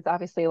 and this is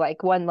obviously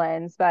like one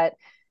lens, but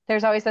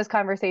there's always those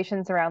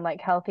conversations around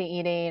like healthy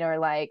eating or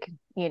like,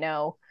 you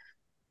know,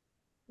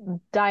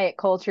 diet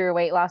culture,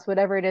 weight loss,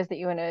 whatever it is that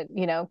you want to,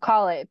 you know,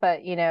 call it.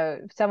 But, you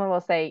know, someone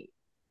will say,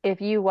 if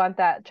you want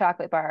that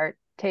chocolate bar,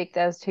 take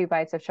those 2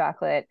 bites of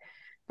chocolate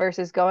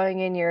versus going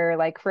in your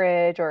like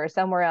fridge or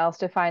somewhere else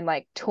to find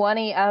like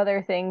 20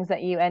 other things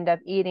that you end up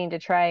eating to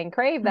try and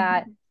crave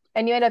that.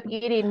 And you end up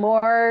eating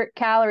more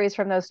calories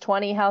from those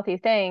 20 healthy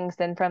things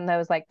than from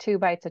those like 2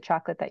 bites of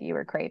chocolate that you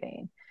were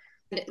craving.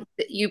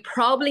 You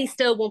probably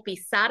still won't be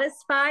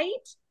satisfied.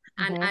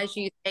 And as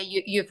you say,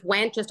 you've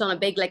went just on a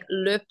big like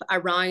loop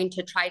around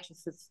to try to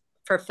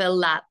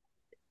fulfill that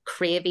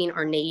craving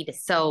or need.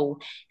 So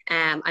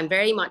I'm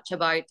very much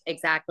about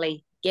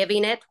exactly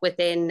giving it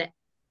within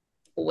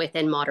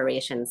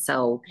moderation.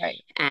 So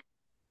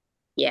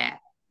yeah.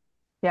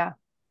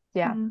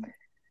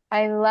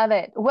 I love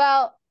it.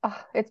 Well,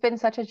 it's been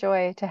such a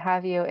joy to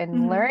have you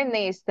and learn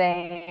these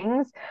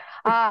things.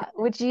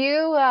 Would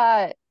you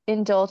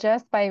indulge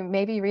us by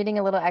maybe reading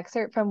a little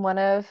excerpt from one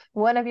of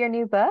your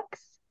new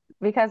books?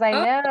 Because I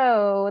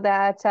know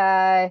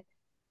that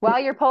while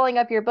you're pulling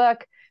up your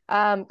book,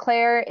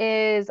 Claire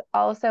is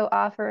also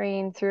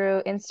offering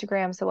through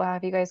Instagram, so we'll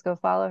have you guys go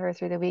follow her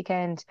through the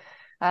weekend,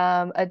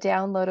 a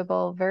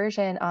downloadable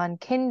version on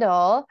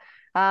Kindle.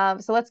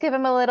 So let's give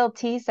him a little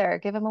teaser,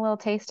 give him a little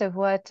taste of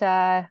what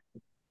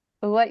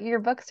your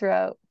books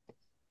wrote.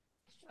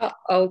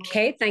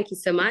 Okay, thank you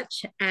so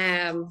much.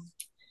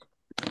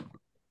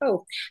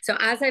 So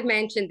as I've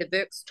mentioned, the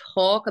books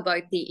talk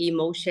about the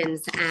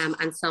emotions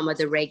and some of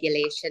the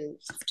regulation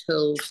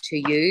tools to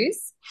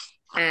use.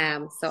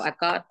 So I've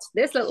got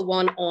this little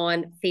one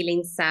on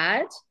feeling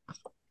sad.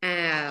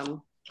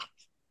 So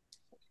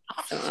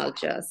I'll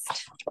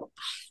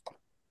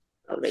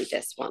read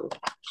this one.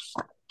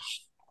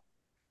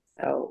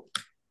 So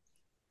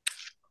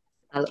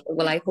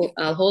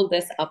I'll hold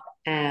this up.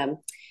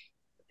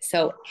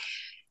 So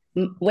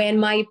when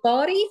my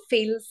body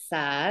feels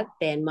sad,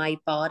 then my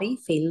body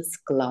feels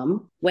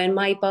glum. When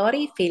my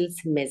body feels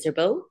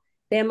miserable,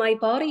 then my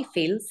body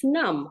feels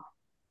numb.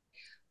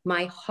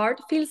 My heart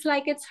feels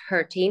like it's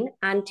hurting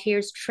and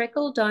tears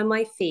trickle down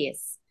my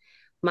face.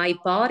 My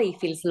body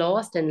feels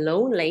lost and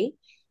lonely,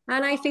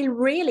 and I feel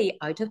really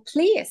out of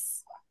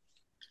place.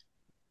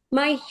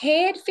 My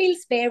head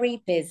feels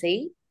very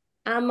busy,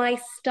 and my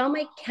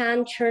stomach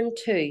can churn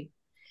too.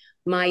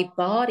 My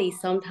body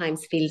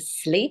sometimes feels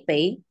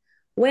sleepy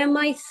when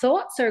my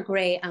thoughts are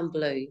grey and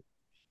blue.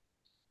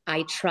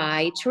 I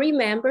try to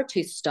remember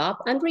to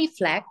stop and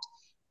reflect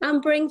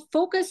and bring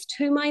focus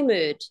to my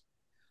mood.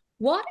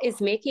 What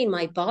is making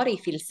my body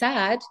feel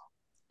sad,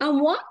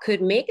 and what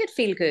could make it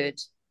feel good?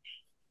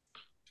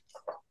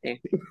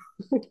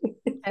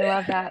 I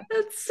love that.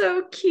 That's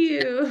so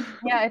cute.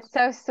 Yeah, it's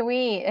so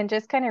sweet and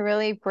just kind of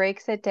really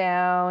breaks it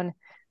down.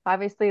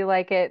 Obviously,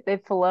 like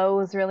it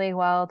flows really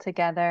well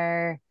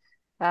together.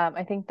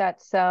 I think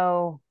that's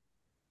so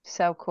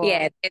cool.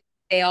 Yeah,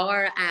 they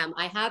are.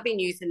 I have been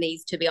using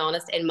these, to be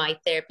honest, in my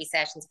therapy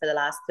sessions for the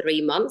last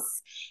 3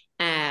 months.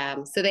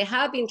 So they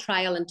have been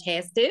trial and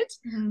tested,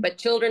 but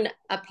children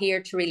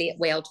appear to relate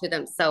well to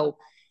them. So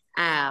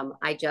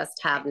I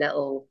just have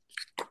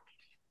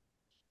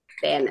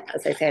then,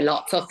 as I say,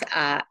 lots of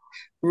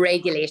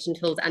regulation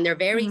tools, and they're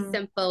very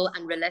simple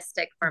and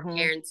realistic for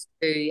parents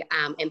to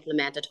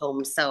implement at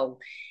home. So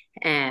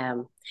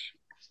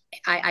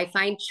I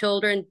find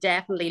children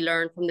definitely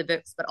learn from the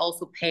books, but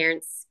also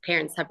parents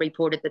have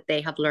reported that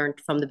they have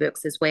learned from the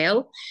books as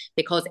well,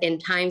 because in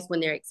times when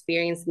they're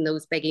experiencing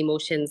those big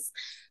emotions,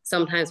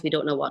 sometimes we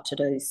don't know what to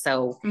do.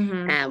 So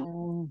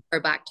or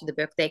back to the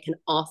book, they can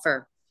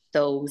offer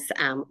those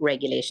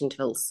regulation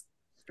tools.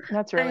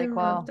 That's really cool.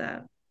 I love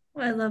that.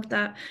 I love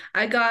that.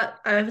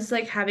 I was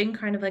like having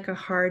kind of like a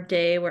hard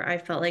day where I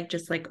felt like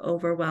just like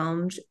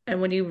overwhelmed.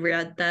 And when you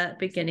read that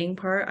beginning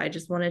part, I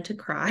just wanted to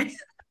cry.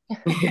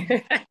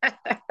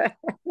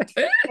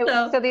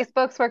 So So these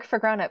books work for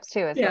grown-ups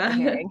too, is what we're yeah,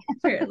 hearing.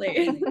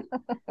 apparently.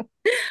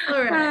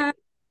 All right.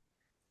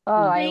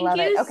 Oh, I Thank love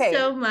it. you Okay.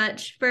 so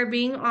much for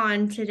being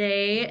on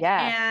today.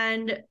 Yes.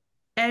 And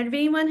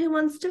everyone who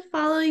wants to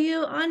follow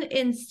you on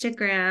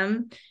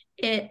Instagram,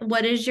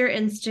 what is your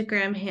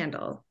Instagram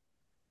handle?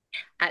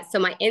 So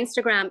my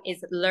Instagram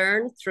is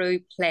learn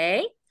through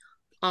play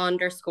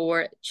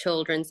underscore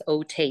children's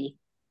OT.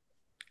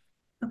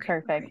 Okay,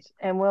 great. Perfect.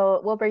 And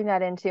we'll bring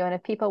that into, and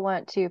if people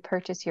want to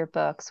purchase your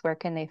books, where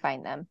can they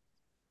find them?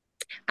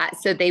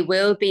 So they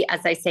will be,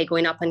 as I say,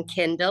 going up on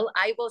Kindle.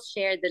 I will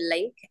share the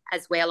link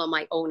as well on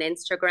my own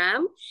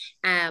Instagram.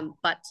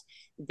 But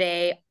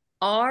they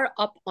are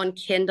up on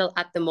Kindle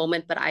at the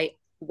moment, but I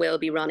will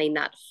be running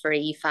that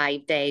free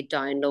 5-day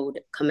download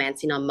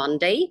commencing on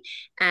Monday.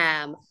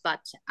 But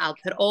I'll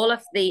put all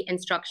of the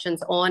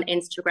instructions on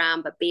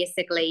Instagram, but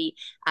basically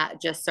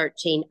just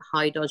searching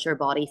how does your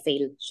body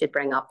feel should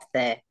bring up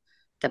the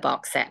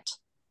box set.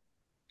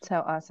 So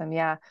awesome.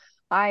 Yeah.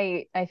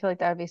 I feel like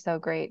that would be so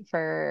great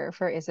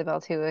for Isabel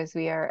too, as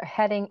we are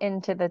heading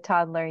into the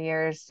toddler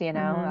years, and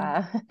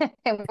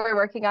we're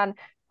working on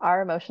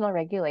our emotional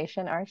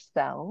regulation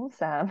ourselves.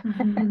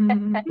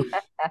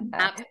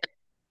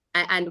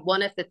 And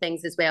one of the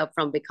things as well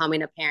from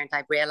becoming a parent,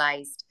 I've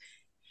realized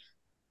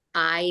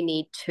I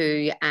need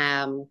to,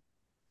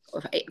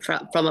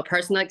 from a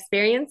personal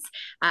experience,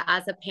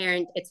 as a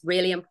parent, it's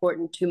really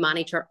important to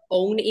manage our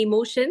own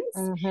emotions.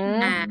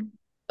 Mm-hmm.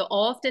 So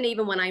often,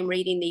 even when I'm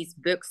reading these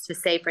books to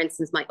say, for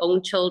instance, my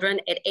own children,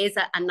 it is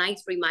a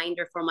nice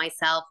reminder for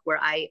myself where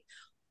I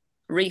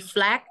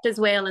reflect as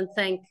well and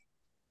think,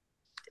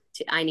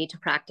 I need to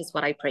practice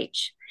what I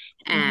preach.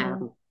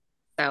 Mhm.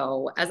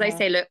 So, as I Mhm.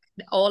 say, look,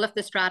 all of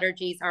the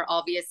strategies are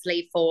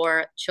obviously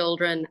for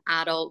children,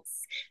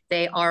 adults.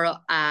 They are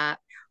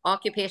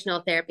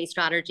occupational therapy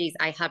strategies.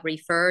 I have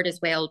referred as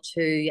well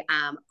to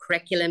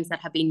curriculums that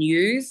have been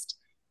used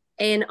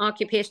in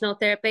occupational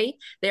therapy.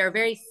 They are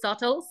very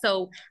subtle.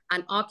 So,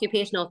 an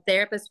occupational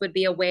therapist would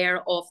be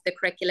aware of the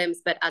curriculums,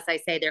 but as I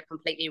say, they're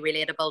completely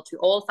relatable to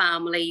all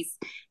families.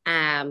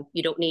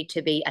 You don't need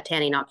to be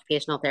attending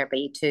occupational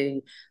therapy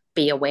to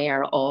be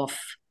aware of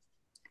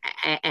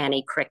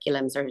any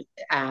curriculums or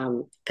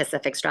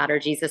specific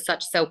strategies as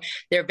such. So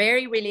they're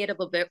very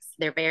relatable books.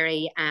 They're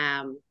very,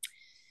 as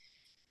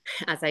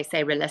I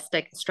say,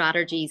 realistic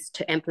strategies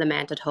to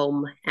implement at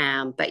home.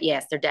 But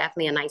yes, they're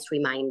definitely a nice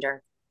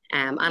reminder.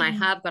 And I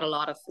have got a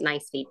lot of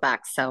nice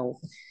feedback. So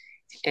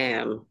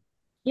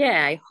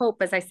yeah, I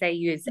hope, as I say,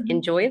 you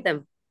enjoy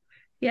them.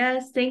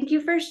 Yes, thank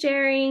you for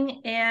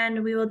sharing.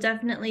 And we will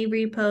definitely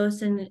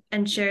repost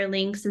and share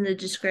links in the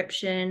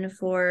description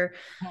for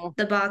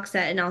the box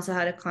set and also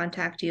how to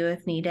contact you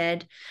if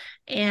needed.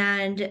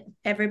 And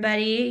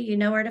everybody, you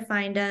know where to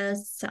find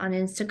us on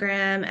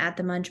Instagram at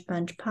the Munch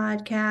Bunch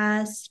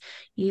Podcast.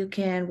 You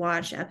can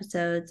watch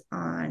episodes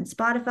on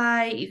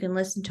Spotify. You can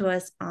listen to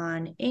us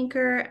on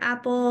Anchor,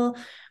 Apple,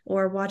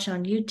 or watch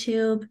on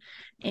YouTube.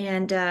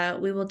 And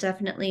we will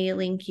definitely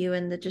link you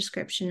in the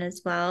description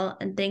as well.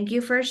 And thank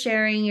you for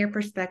sharing your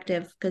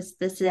perspective because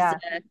this is Yeah.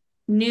 a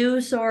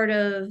new sort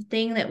of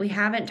thing that we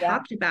haven't Yeah.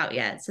 talked about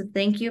yet. So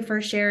thank you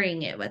for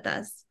sharing it with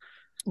us.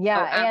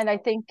 Yeah, Oh, and I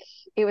think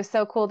it was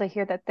so cool to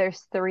hear that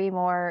there's 3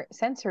 more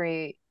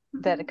sensory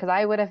that because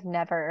I would have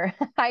never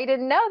I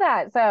didn't know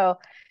that. So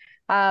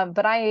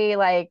but I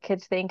like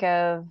could think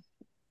of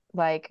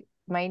like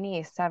my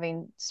niece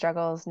having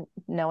struggles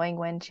knowing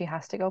when she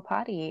has to go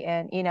potty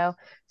and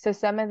so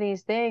some of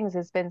these things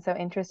has been so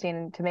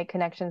interesting to make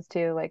connections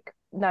to like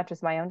not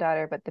just my own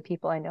daughter but the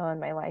people I know in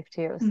my life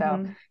too.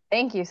 So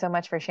thank you so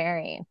much for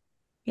sharing.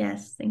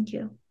 Yes, thank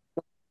you.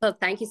 well,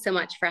 thank you so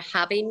much for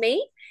having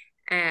me.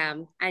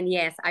 And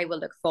yes, I will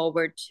look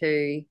forward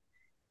to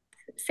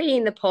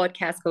seeing the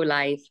podcast go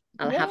live.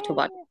 I'll have to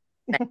watch.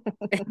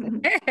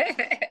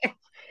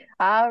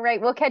 All right,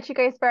 we'll catch you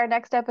guys for our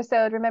next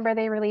episode. Remember,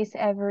 they release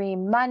every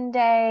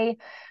Monday.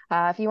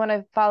 If you want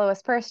to follow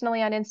us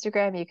personally on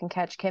Instagram, you can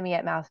catch Kimmy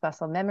at Mouth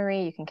Muscle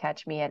Memory. You can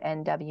catch me at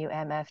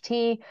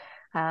NWMFT.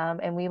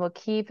 And we will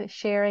keep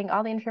sharing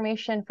all the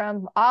information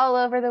from all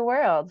over the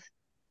world.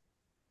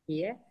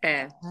 Yeah.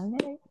 All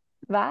right.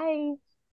 Bye.